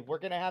 Okay, we're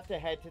gonna have to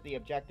head to the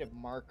objective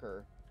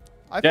marker.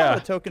 I found Yeah. a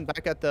token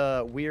back at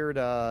the weird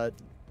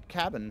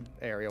cabin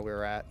area we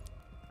were at.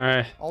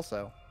 Alright.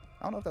 Also,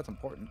 I don't know if that's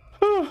important.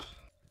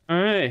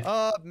 Alright.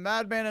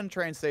 Madman and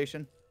train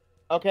station.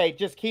 Okay,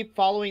 just keep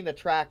following the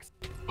tracks.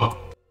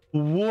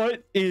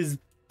 What is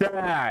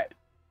that?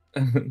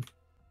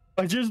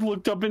 I just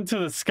looked up into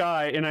the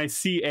sky and I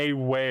see a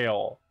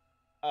whale.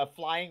 A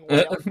flying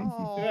whale.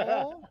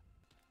 Oh.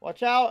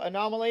 Watch out,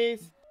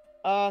 anomalies.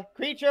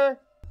 Creature.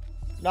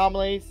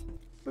 Anomalies.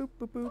 Boop,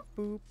 boop, boop,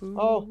 boop, boop.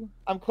 Oh,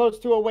 I'm close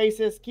to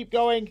Oasis. Keep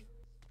going.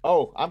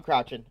 Oh, I'm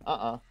crouching.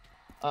 Oh,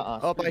 Screw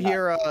I that.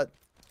 hear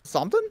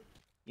something.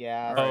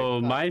 Yeah. All right. Oh,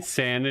 it's not- my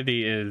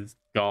sanity is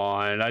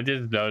gone. I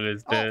just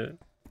noticed Oh. it.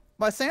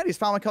 My sanity's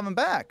finally coming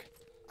back.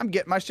 I'm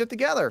getting my shit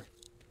together.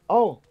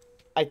 Oh,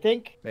 I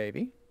think.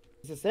 Maybe.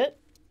 Is this it?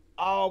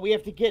 Oh, we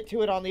have to get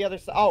to it on the other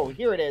side. Oh,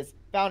 here it is.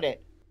 Found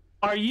it.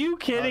 Are you Oh,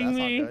 kidding that's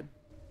me? not good.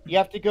 You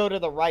have to go to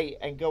the right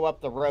and go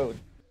up the road.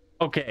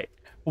 Okay.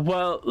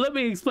 Well, let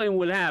me explain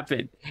what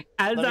happened.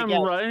 As Let me I'm guess.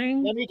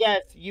 running, Let me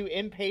guess. You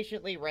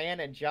impatiently ran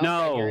and jumped.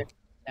 No. And you're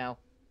now.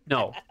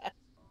 no,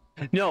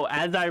 no.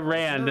 As I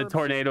ran, the Herbs.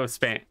 tornado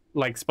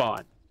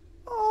spawned.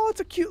 Oh,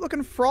 it's a cute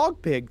looking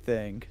frog pig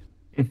thing.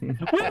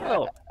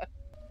 Will,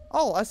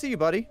 Oh, I see you,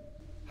 buddy.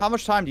 How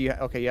much time do you?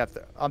 Okay, you have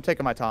to. I'm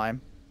taking my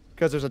time,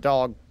 because there's a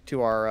dog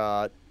to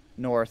our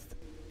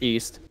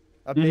northeast.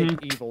 A big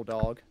evil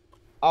dog.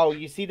 Oh,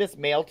 you see this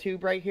mail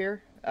tube right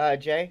here,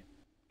 Jay?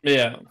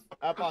 Yeah.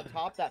 Up on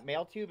top, that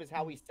mail tube is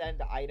how we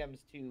send items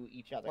to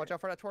each other. Watch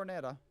out for that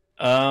tornado.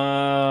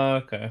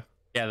 Okay.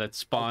 yeah, that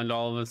spawned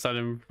all of a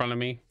sudden in front of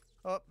me.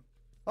 Up,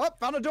 up,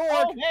 found a dog.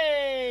 Oh,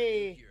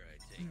 hey!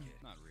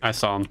 I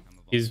saw him.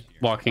 He's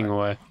walking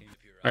away,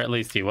 or at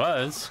least he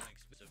was.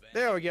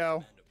 There we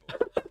go.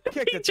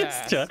 Kicked He its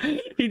just, ass.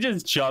 he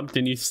just jumped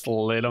and you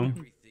slid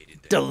him.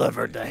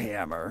 Delivered the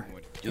hammer.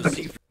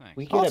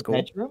 We Oh, get that's a cool.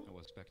 bedroom?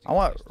 I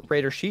want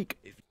Raider Chic.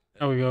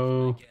 There we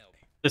go.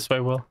 This way,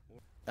 Will.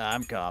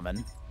 I'm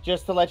coming.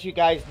 Just to let you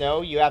guys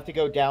know, you have to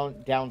go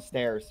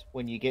downstairs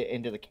when you get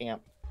into the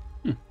camp.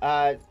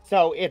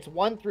 So it's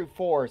 1 through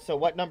 4. So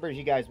what numbers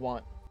you guys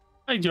want?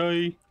 Hi,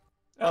 Joey.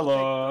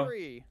 Hello.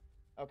 3.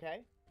 Okay.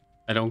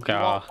 I don't Do you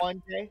care. want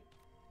 1, Jay?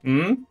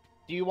 Hmm?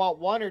 Do you want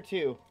 1 or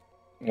 2?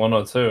 1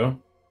 or 2?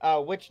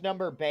 Which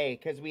number bay?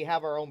 Because we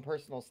have our own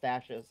personal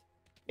stashes.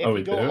 If Oh, you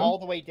we go do? all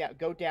the way down,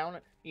 go down.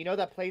 You know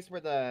that place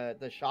where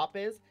the shop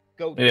is?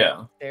 Go Yeah.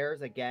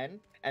 downstairs again,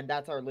 and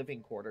that's our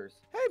living quarters.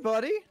 Hey,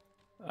 buddy.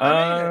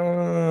 I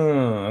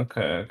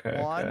Okay,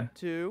 okay, 1, okay.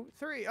 2,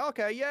 3.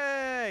 Okay,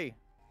 yay.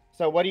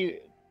 So what do you?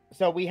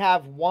 So we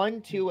have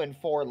 1, 2, and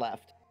 4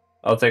 left.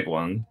 I'll take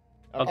 1.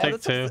 I'll Okay? take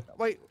that says- 2.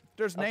 Wait,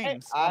 there's Okay,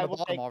 names I on the will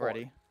bottom take 4.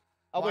 already.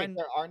 Oh wait, Mine-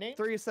 there are names.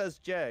 3 says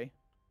J.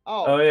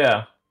 Oh,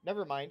 yeah.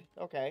 Never mind.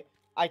 Okay,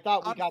 I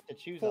thought we I'm got to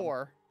choose 'em.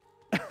 4.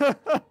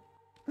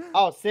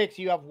 Oh, 6.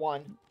 You have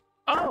 1.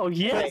 Oh,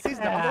 yes. He's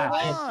number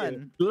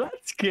 1.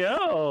 Let's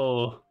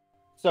go.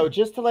 So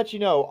just to let you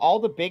know, all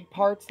the big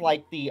parts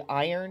like the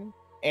iron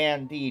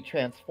and the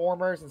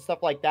transformers and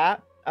stuff like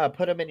that,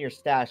 put them in your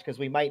stash because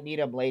we might need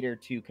them later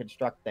to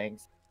construct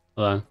things.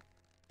 Hold on.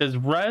 Does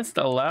rest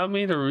allow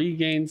me to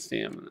regain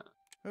stamina?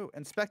 Ooh,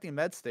 inspecting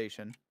med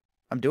station.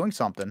 I'm doing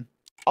something.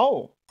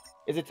 Oh,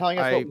 is it telling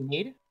us I- what we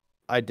need?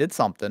 I did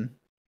something.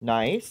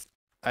 Nice.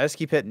 I just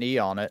keep hitting E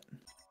on it.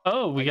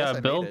 Oh, we I guess I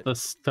gotta made build it. the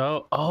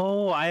stove.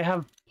 Oh, I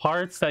have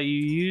parts that you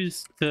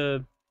use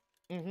to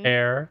Mhm,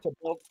 air. To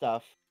build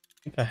stuff.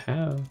 I think I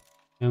have.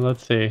 And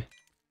let's see.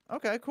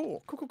 Okay,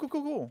 cool.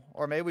 Cool.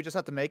 Or maybe we just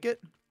have to make it.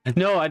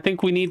 No, I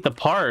think we need the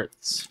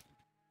parts.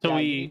 So Yeah,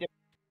 you we, need to-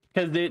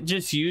 because it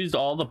just used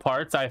all the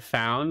parts I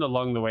found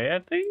along the way, I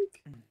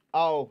think.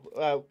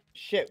 Oh,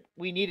 shit.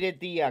 We needed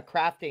the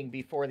crafting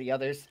before the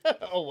others.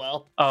 Oh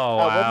well. Oh,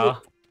 what do we-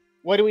 wow.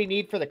 What do we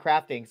need for the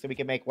crafting so we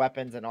can make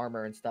weapons and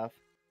armor and stuff?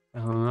 I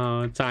don't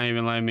know. It's not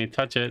even letting me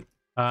touch it.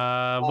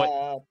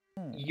 What?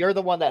 You're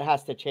the one that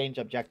has to change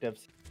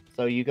objectives.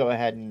 So you go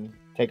ahead and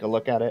take a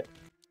look at it.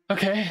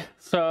 Okay,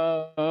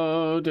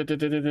 so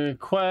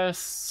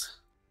quests.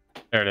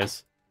 There it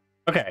is.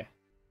 Okay.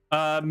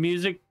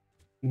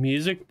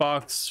 Music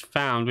box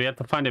found. We have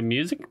to find a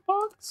music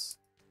box?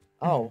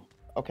 Oh,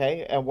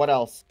 okay. And what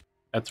else?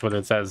 That's what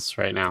it says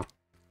right now.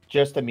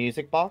 Just a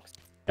music box?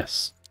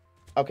 Yes.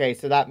 Okay,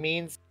 so that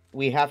means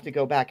we have to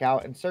go back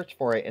out and search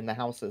for it in the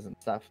houses and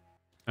stuff.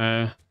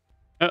 Oh,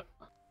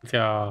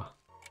 yeah.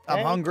 I'm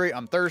Hey. hungry.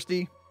 I'm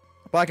thirsty.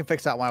 But I can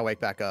fix that when I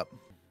wake back up.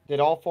 Did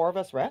all 4 of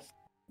us rest?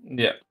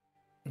 Yeah.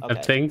 Okay.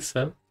 I think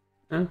so.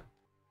 I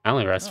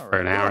only rest for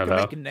an Alright. hour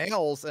I can though. make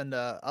nails in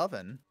the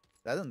oven.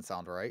 That doesn't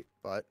sound right,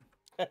 but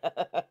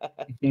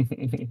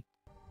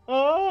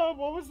Oh,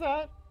 what was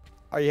that?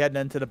 are you heading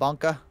into the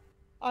bunker?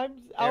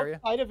 I'm Area?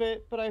 outside of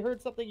it, but I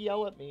heard something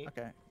yell at me.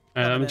 Okay.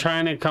 I'm Coming in.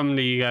 trying to come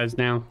to you guys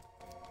now.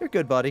 You're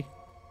good, buddy.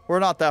 We're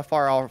not that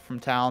far out from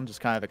town,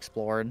 just kind of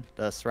exploring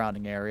the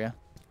surrounding area.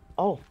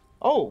 Oh,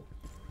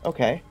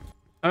 okay.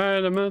 All right,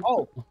 I'm in.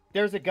 Oh,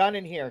 there's a gun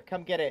in here.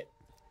 Come get it.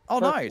 Oh,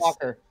 First nice.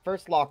 Locker.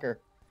 First locker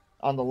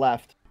on the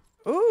left.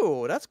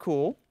 Ooh, that's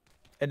cool.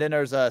 And then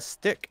there's a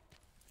stick.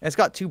 And it's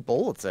got 2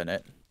 bullets in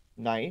it.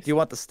 Nice. Do you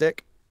want the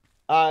stick?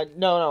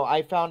 No.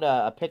 I found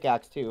a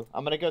pickaxe too.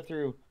 I'm gonna go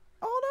through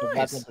the Oh,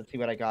 weapons nice. and see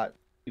what I got.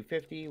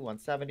 250,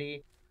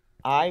 170.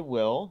 I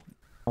will.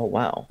 Oh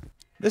wow.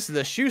 This is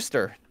a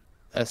Schuster.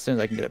 As soon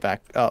as I can get it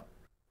back up.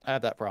 I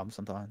have that problem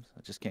sometimes.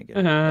 I just can't get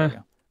it. There we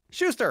go.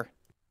 Schuster!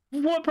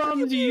 What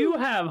problem do you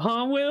have,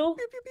 huh, Will?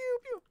 Pew, pew, pew,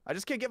 pew. I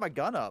just can't get my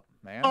gun up,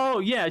 man. Oh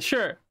yeah,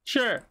 sure.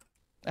 It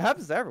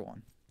happens to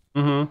everyone.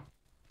 Mm-hmm.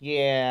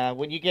 Yeah,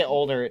 when you get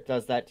older, it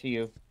does that to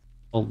you.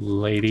 Old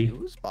lady.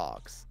 Who's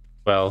box?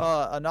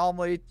 Well,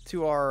 Anomaly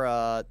to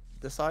our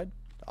this side.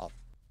 Oh,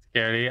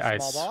 Scaredy, I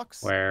small box?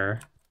 swear.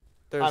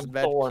 there's I'm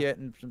med Thor. kit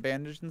and some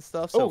bandages and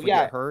stuff. So Oh, if we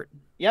yeah. get hurt,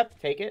 Yep,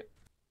 take it.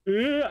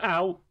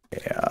 Ow.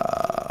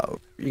 yeah,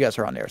 you guys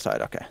are on their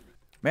side. Okay.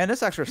 Man,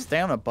 this extra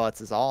stamina butts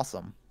is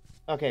awesome.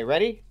 Okay,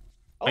 ready?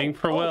 Waiting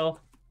for Will.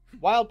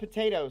 Wild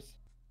potatoes.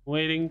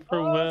 Waiting for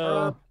Oh,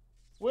 Will.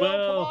 Will,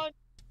 come on.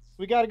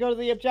 We gotta go to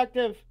the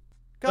objective.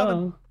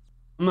 Coming. Oh.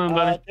 Come on,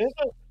 buddy.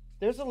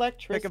 There's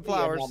electricity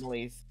flowers.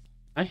 anomalies.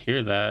 I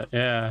hear that.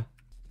 Yeah.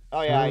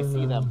 Oh yeah, I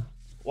see them.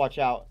 Watch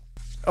out.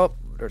 Oh,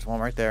 there's one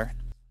right there.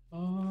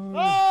 Oh.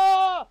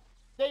 Ah!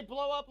 They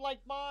blow up like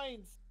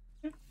mines.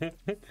 Why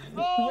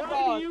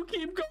God. do you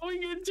keep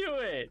going into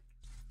it?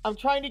 I'm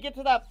trying to get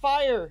to that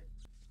fire.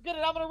 Get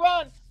it, I'm gonna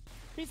run.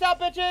 Peace out,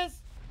 bitches.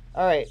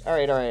 All right.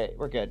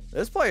 We're good.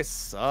 This place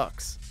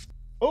sucks.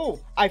 Oh,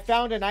 I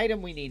found an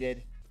item we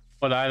needed.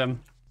 What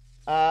item?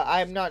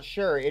 I'm not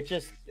sure. It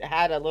just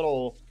had a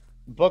little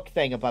book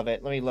thing above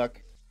it. Let me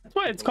look. That's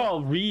why it's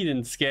called Read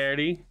and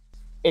Scaredy.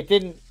 It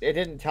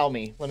didn't tell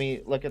me. Let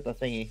me look at the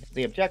thingy.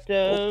 The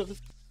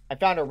objectives. I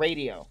found a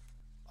radio.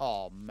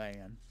 Oh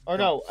man. Or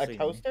Don't no, a see me.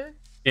 toaster?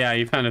 Yeah,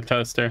 you found a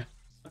toaster.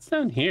 What's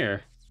down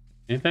here?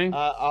 Anything?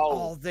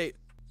 Oh,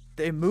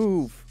 they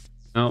move.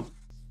 Nope.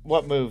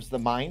 What moves? The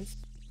mines?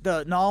 The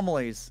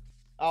anomalies.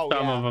 Oh,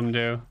 Some yeah. of them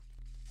do.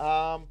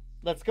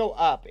 Let's go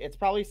up. It's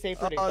probably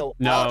safer to go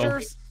no. up.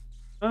 Dodgers?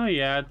 Oh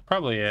yeah, it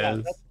probably Yeah,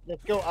 is.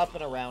 let's go up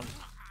and around.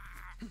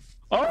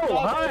 Oh,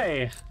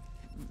 hi!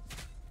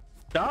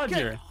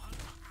 Dodger.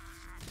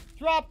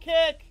 Drop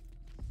kick!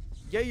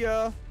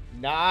 Yeah.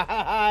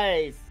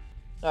 Nice!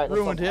 Alright, let's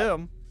Ruined unlock.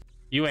 him.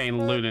 You ain't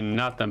looting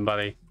nothing,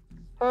 buddy.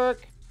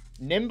 Perk.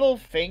 Nimble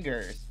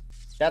fingers.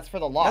 That's for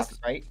the locks,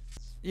 That's- right?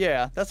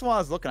 Yeah, that's what I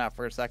was looking at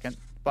for a second.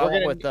 But We're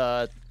I went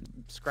gonna- with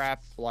the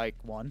scrap like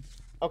one.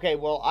 Okay,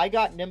 well, I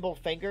got nimble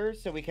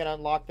fingers so we can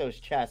unlock those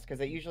chests because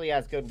it usually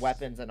has good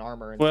weapons and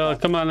armor and Well,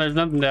 stuff. come on, there's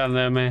nothing down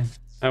there, man.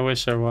 I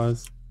wish there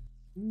was.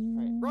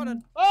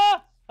 Running.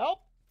 Ah! Help!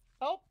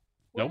 Help!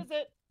 Where Nope. is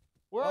it?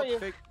 Where Oh, are you?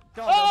 fake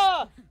doggo.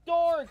 Ah!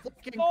 Dorg!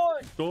 Flanking.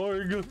 Dorg!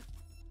 Gorg.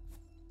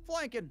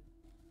 Flanking.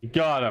 You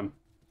got him.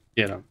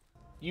 Get him.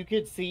 You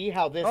could see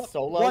how this Oh,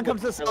 solo. one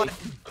comes would this really-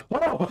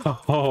 side.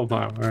 Oh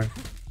my word.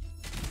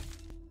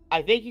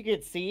 I think you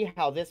could see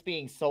how this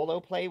being solo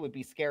play would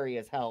be scary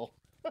as hell.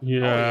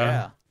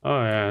 Yeah.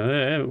 Oh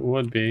yeah, it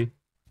would be.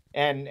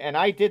 And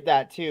I did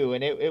that too,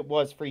 and it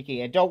was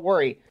freaky. And don't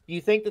worry, do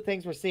you think the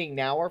things we're seeing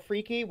now are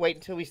freaky? Wait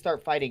until we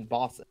start fighting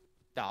bosses.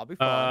 That'll be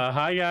fun.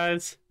 Hi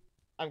guys.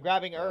 I'm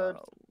grabbing herbs.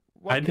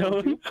 What I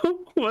killed you? don't know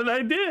what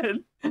I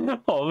did.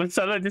 All of a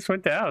sudden I just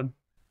went down.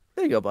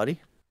 There you go, buddy.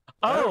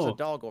 There's a Oh,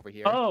 dog over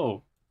here.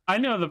 oh, I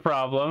know the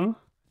problem.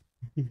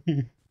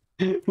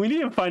 We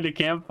need to find a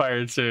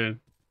campfire soon.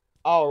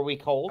 Oh, are we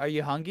cold? Are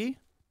you hungry?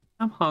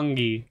 I'm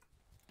hungry.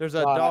 There's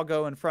a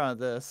doggo in front of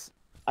this.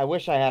 I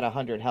wish I had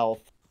 100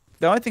 health.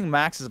 The only thing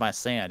max is my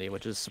sanity,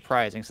 which is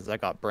surprising since I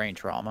got brain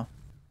trauma.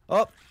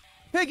 Oh,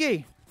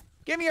 Piggy,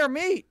 give me your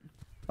meat.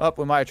 Oh,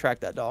 we might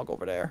attract that dog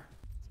over there.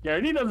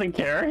 Scaredy doesn't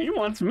care. He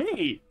wants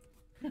meat.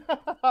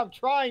 I'm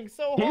trying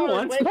so hard. He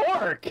wants Wait,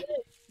 pork.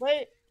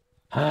 wait.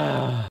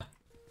 There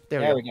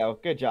There we we go.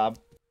 Good job.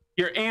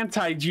 Your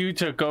anti-Jew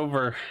took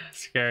over,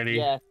 Scaredy.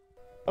 Yes.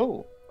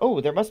 Oh,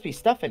 there must be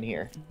stuff in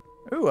here.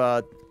 go.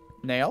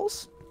 Ooh,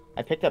 nails?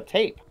 I picked up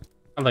tape.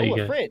 I'll let you Oh, a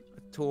go. fridge.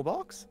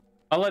 Toolbox?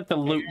 I'll let the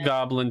loot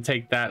goblin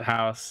take that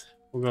house.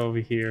 We'll go over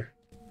here.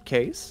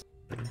 Case?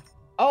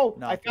 Oh, I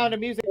Nothing. found a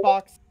music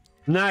box.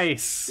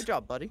 Nice. Good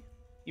job, buddy.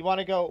 You want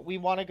to go? We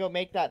want to go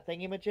make that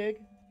thingy-majig?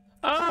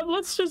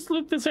 Let's just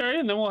loot this area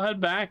and then we'll head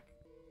back.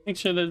 Make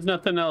sure there's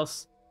nothing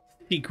else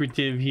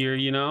secretive here,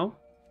 you know?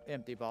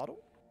 Empty bottle?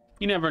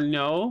 You never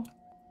know.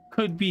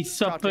 Could be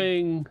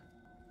something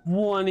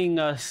wanting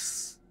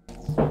us.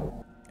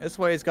 This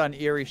way's got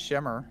an eerie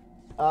shimmer.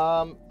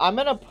 I'm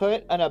gonna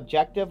put an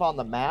objective on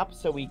the map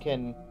so we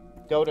can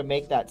go to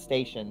make that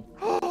station.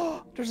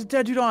 There's a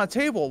dead dude on a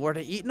table. Were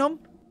they eating them?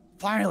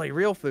 Finally,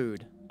 real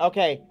food.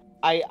 Okay,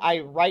 I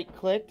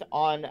right-clicked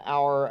on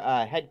our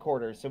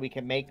headquarters so we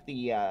can make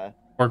the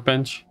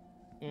Workbench.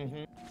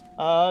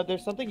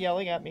 There's something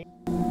yelling at me.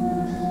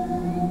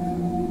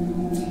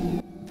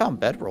 Found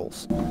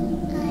bedrolls.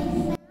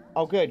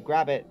 Oh, good.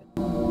 Grab it.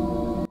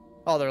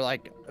 Oh, they're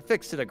like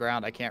affixed to the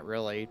ground. I can't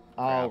really.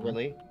 Oh, grab 'em.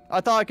 really? I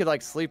thought I could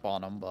like sleep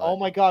on them, but. Oh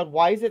my God!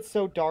 Why is it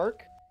so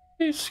dark?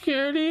 Hey,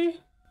 Scaredy.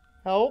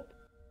 Help,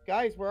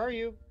 guys! Where are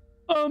you?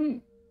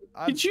 I'm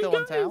Did you still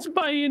in guys town.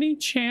 by any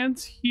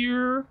chance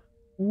hear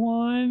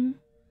 1,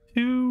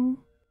 2,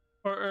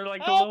 or like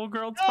the Help! little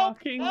girl Help!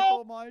 talking?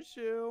 Help! Oh, my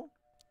shoe.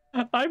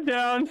 I'm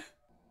down.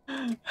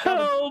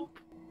 Help!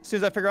 As soon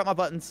as I figure out my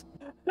buttons.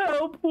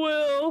 Help,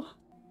 Will!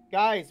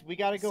 Guys, we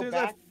gotta As go soon as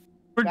I back.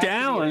 We're back to the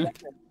down.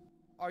 objective.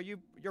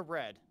 You're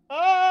red.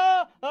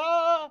 I'm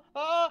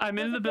in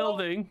There's the a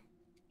building.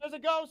 Ghost. There's a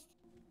ghost.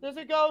 There's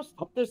a ghost.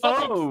 There's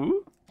something.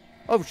 Oh!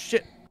 Oh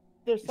shit.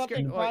 There's You something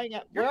scared- crying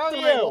out. You're Where are the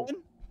right you? one.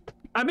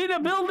 I'm in a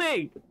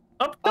building!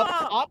 Up Up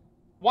top! top?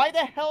 Why the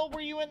hell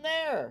were you in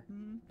there?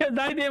 Because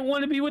I didn't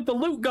want to be with the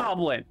loot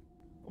goblin.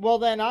 Well,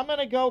 then I'm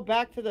gonna go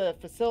back to the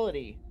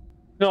facility.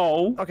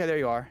 No. Okay, there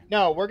you are.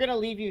 No, we're gonna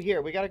leave you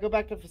here. We gotta go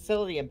back to the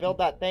facility and build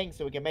that thing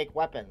so we can make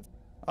weapons.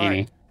 All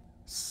right.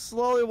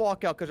 Slowly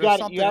walk out because there's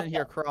something in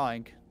here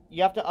crying.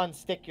 You have to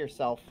unstick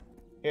yourself.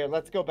 Here,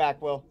 let's go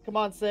back, Will. Come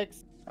on,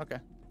 Six. Okay.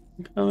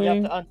 You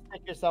have to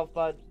unstick yourself,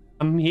 bud.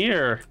 I'm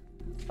here.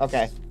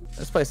 Okay.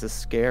 This place is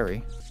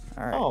scary.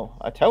 All right. Oh,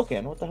 a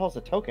token? What the hell's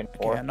a token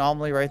for? Okay,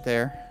 anomaly right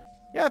there.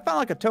 Yeah, I found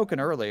like a token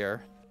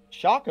earlier.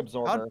 Shock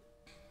absorber.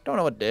 Don't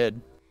know what it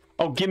did.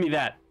 Oh, give me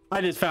that.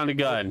 I just found a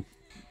gun.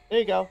 There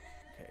you go.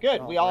 Okay,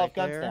 Good. We all right have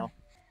guns there. now.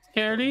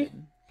 Scaredy,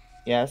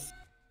 Yes.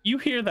 you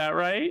hear that,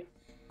 right?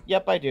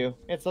 Yep, I do.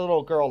 It's a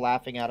little girl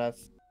laughing at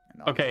us.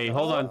 Okay,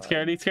 hold on.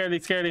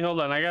 Scaredy, hold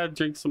on. I gotta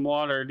drink some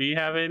water. Do you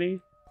have any?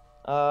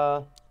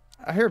 Uh,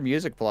 I hear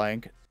music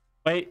playing.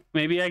 Wait,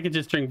 maybe I could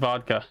just drink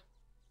vodka.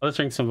 Let's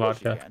drink some Of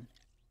course you vodka. can.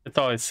 It's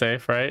always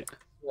safe, right?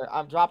 here,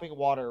 I'm dropping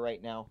water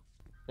right now.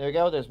 There we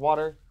go. There's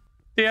water.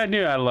 See, I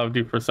knew I loved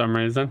you for some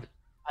reason.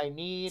 I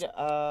need,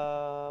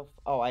 oh,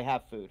 I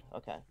have food.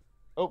 Okay.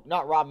 Oh,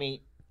 not raw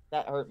meat.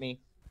 That hurt me.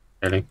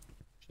 Ready?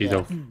 She's Yeah.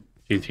 over.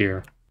 She's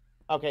here.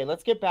 Okay,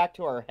 let's get back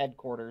to our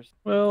headquarters.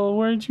 Well,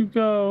 where'd you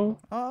go?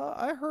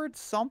 I heard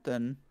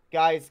something.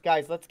 Guys,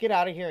 let's get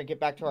out of here and get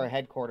back to our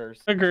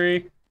headquarters.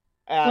 Agree.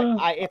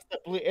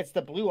 It's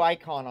the blue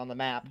icon on the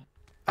map.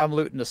 I'm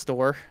looting the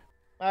store.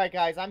 All right,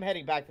 guys, I'm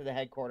heading back to the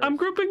headquarters. I'm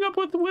grouping up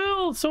with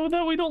Will so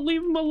that we don't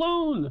leave him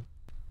alone.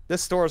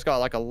 This store's got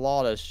like a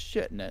lot of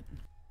shit in it.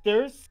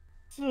 There's,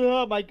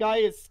 my guy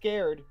is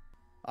scared.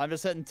 I'm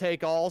just hitting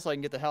take all so I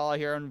can get the hell out of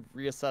here and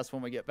reassess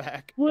when we get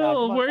back. Will,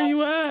 come on, where are guys.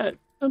 you at?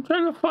 I'm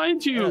trying to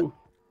find you.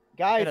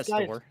 Guys,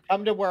 store.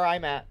 come to where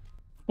I'm at.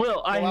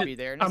 Will, I'll be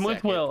there in a I'm with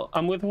second. Will.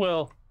 I'm with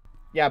Will.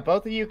 Yeah,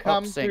 both of you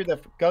come sync.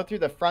 go through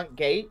the front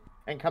gate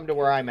and come to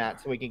where I'm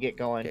at so we can get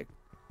going. Okay.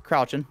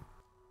 Crouching.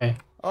 Okay.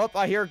 Oh,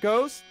 I hear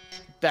ghost.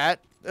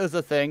 That is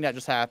a thing that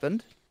just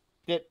happened.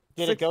 Did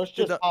a Six- ghost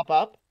did just the- pop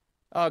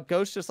up?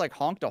 Ghost just like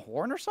honked a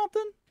horn or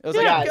something? It was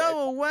Yeah. like,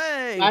 go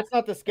away. That's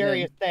not the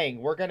scariest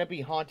thing. We're gonna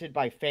be haunted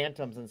by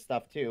phantoms and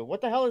stuff too.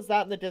 What the hell is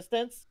that in the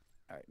distance?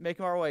 All right,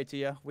 making our way to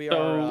you. We So,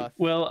 are.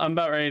 Will, I'm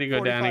about ready to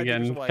go down 45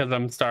 again meters away. because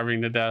I'm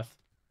starving to death.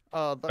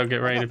 So get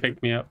ready to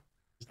pick me up.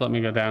 Just let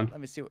me go down. Let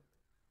me see.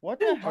 What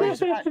the hell is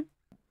that?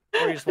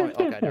 Or you just want?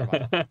 Okay,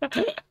 never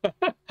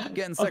mind.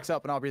 Getting 6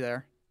 up and I'll be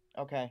there.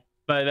 Okay.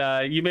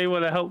 But you may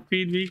want to help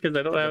feed me because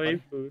I don't Okay, have any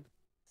buddy. food.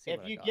 See If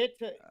what I you got. get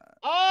to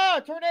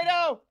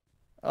tornado!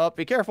 Oh,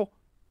 be careful.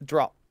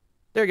 Drop.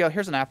 There you go.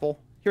 Here's an apple.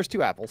 Here's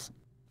 2 apples.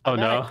 Oh I'm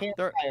at a no.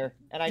 campfire,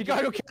 and I You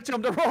gotta go catch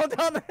them. They're rolling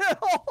down the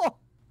hill.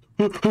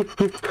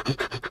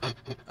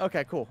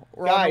 Okay, cool.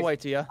 We're on Guys, our way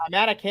to you. I'm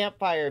at a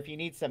campfire. If you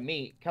need some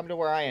meat, come to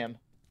where I am.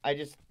 I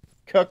just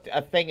cooked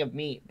a thing of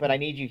meat, but I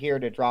need you here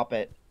to drop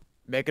it.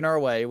 Making our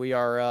way. We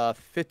are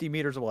 50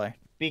 meters away.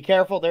 Be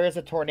careful. There is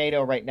a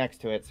tornado right next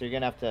to it, so you're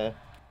gonna have to.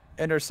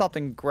 And there's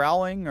something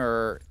growling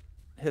or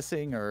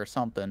hissing or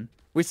something.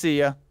 We see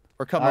you.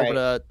 We're coming All over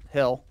the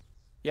hill.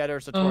 Yeah,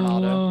 there's a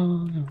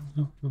tornado.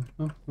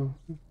 Oh.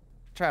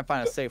 Try and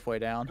find a safe way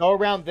down. Go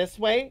around this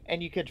way,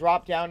 and you could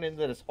drop down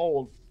into this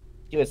hole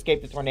to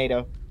escape the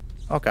tornado.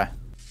 Okay.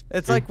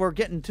 It's like we're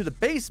getting to the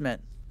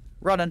basement.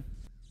 Running.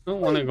 I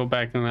don't want to go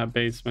back in that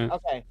basement.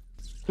 Okay.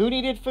 Who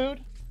needed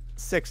food?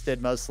 6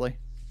 did mostly.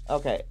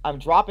 Okay, I'm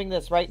dropping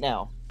this right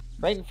now.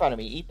 Right in front of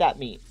me. Eat that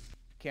meat.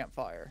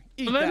 Campfire.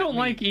 Eat But I that don't meat.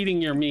 like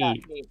eating your That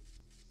meat. meat.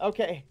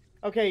 Okay.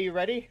 Okay, you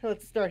ready?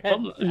 Let's start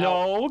heading. out.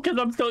 No, because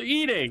I'm still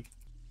eating.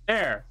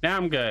 There, now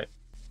I'm good.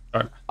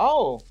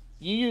 Oh,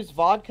 you use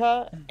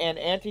vodka and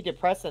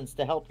antidepressants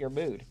to help your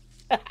mood.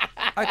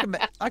 I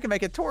can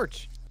make a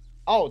torch.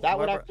 Oh, that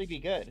would However- actually be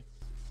good.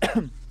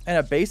 And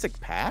a basic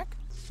pack?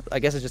 I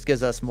guess it just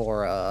gives us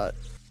more I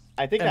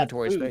think that's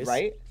inventory food, space.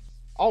 right?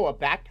 Oh, a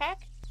backpack?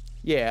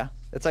 yeah.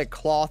 It's like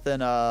cloth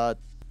and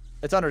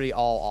it's under the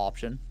all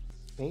option.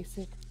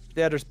 Basic.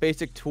 Yeah, there's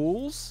basic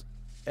tools,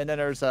 and then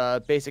there's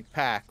a basic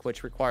pack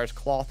which requires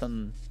cloth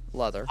and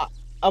leather.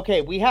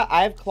 Okay,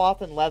 I have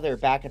cloth and leather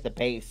back at the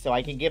base, so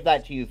I can give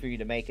that to you for you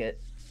to make it.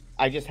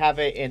 I just have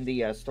it in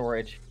the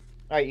storage.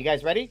 All right, you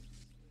guys ready?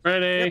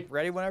 Ready? Yep,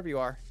 ready whenever you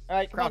are. All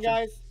right, come Crouching. on,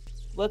 guys.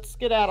 Let's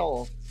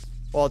skedaddle.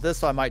 Well,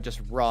 this I might just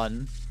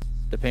run,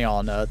 depending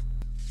on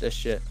this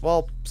shit.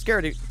 Well,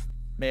 Scaredy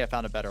may have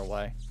found a better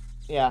way.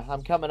 Yeah,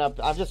 I'm coming up.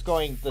 I'm just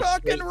going the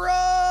Fucking straight,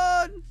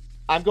 run!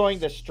 I'm going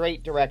the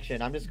straight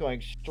direction. I'm just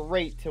going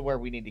straight to where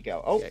we need to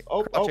go. Oh, Okay,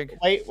 oh, crouching.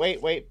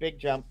 wait, big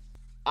jump.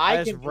 I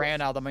just can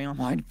ran out of the main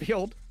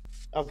minefield.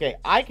 Okay,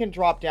 I can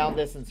drop down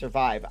this and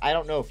survive. I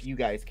don't know if you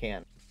guys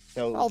can.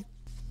 So I'll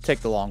take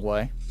the long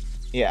way,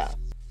 yeah.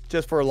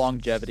 just for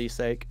longevity's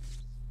sake.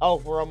 Oh,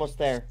 we're almost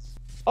there.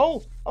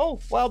 Oh,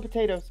 wild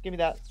potatoes. Give me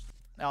that.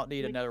 I don't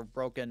need another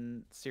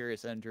broken,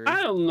 serious injury.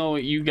 I don't know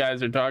what you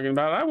guys are talking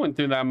about. I went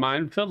through that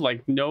minefield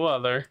like no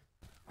other.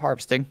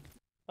 Harvesting.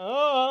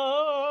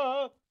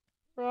 Ah,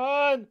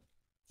 run!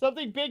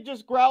 Something big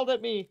just growled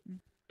at me.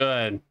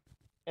 Good.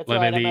 It's Let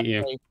alright, it I'm eat at you.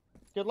 the base.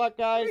 Good luck,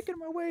 guys. Making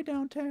my way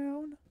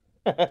downtown.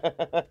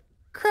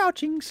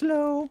 Crouching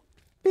slow,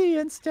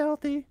 being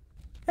stealthy.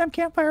 I'm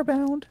campfire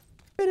bound.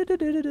 Well,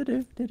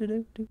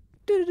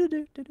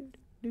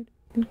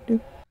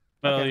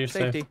 Okay, you're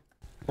safety. safe.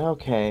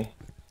 Okay.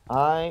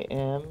 I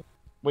am.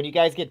 When you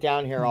guys get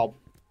down here, I'll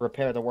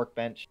repair the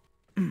workbench.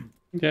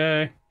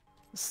 Yay.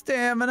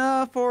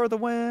 Stamina for the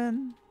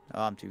win.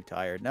 Oh, I'm too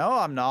tired. No,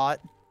 I'm not.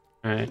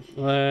 Alright,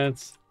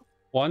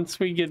 once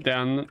we get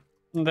down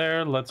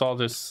there, let's all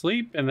just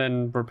sleep and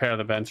then repair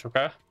the bench,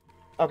 okay?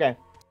 Okay.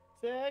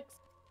 6.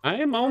 I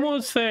am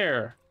almost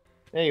there.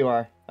 There you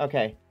are.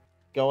 Okay.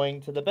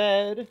 Going to the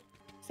bed.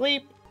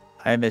 Sleep.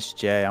 I miss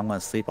Jay. I'm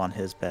gonna sleep on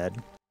his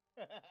bed.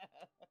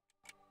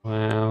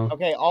 Wow.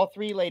 Okay, all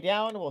 3 lay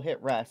down. We'll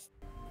hit rest.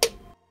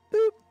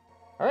 Boop.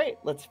 All right,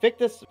 let's fix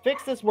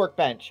this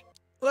workbench.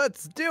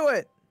 Let's do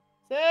it.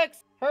 6.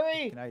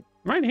 Hurry. Can I?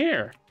 Right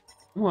here.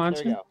 Come on.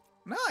 There we go.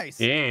 Nice.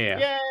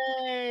 Yeah.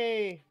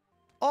 Yay!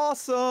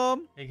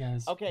 Awesome. Hey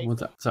guys. Okay.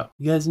 What's up? So,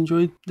 you guys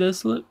enjoyed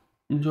Desolate?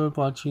 Enjoyed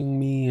watching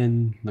me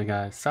and the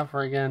guys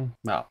suffer again?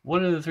 Well,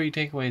 what are the 3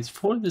 takeaways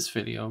for this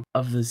video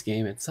of this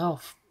game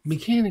itself?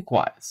 Mechanic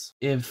wise,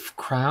 if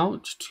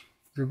crouched,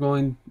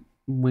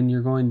 when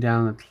you're going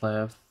down a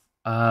cliff,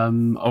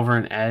 over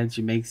an edge,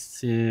 it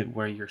makes it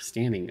where you're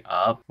standing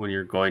up when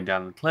you're going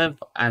down the cliff,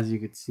 as you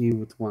could see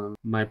with one of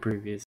my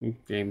previous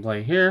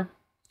gameplay here.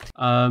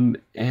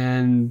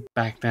 And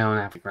back down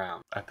at the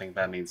ground. I think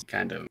that needs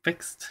kind of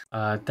fixed.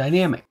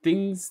 Dynamic.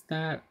 Things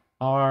that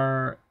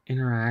are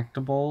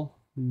interactable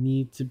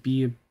need to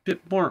be a bit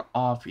more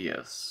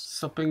obvious.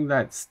 Something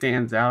that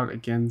stands out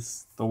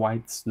against the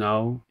white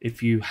snow.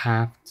 If you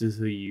have to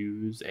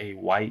use a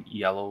white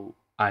yellow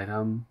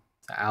item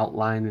to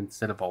outline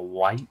instead of a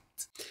white,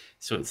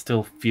 so it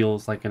still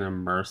feels like an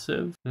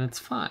immersive, and it's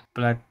fine.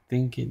 But I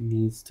think it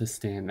needs to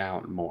stand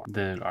out more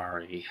than it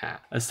already has.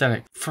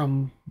 Aesthetic.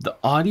 From the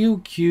audio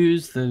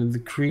cues,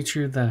 the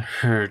creature that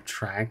are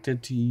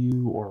attracted to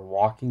you or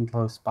walking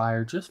close by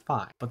are just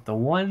fine. But the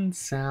one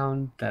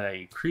sound that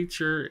a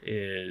creature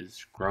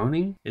is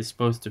groaning is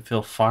supposed to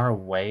feel far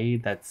away.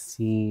 That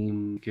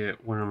seemed to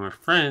get one of my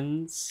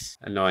friends,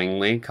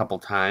 annoyingly, a couple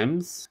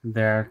times.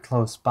 They're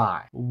close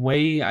by.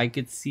 Way I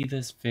could see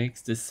this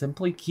fixed is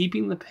simply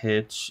keeping the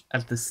pitch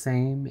at the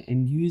same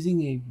and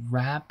using a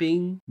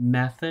wrapping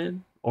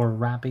method or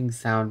wrapping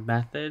sound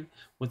method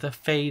with a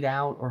fade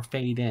out or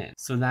fade in,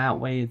 so that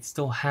way it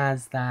still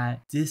has that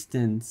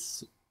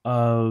distance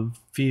of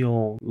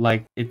feel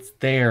like it's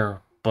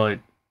there but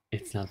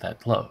it's not that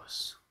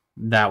close.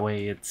 That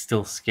way it's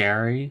still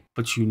scary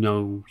but you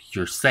know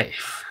you're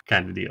safe,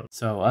 kind of deal.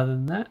 So other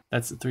than that,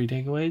 that's the 3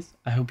 takeaways.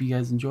 I hope you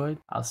guys enjoyed.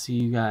 I'll see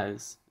you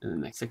guys in the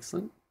next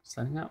Sixlink.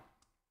 Signing out.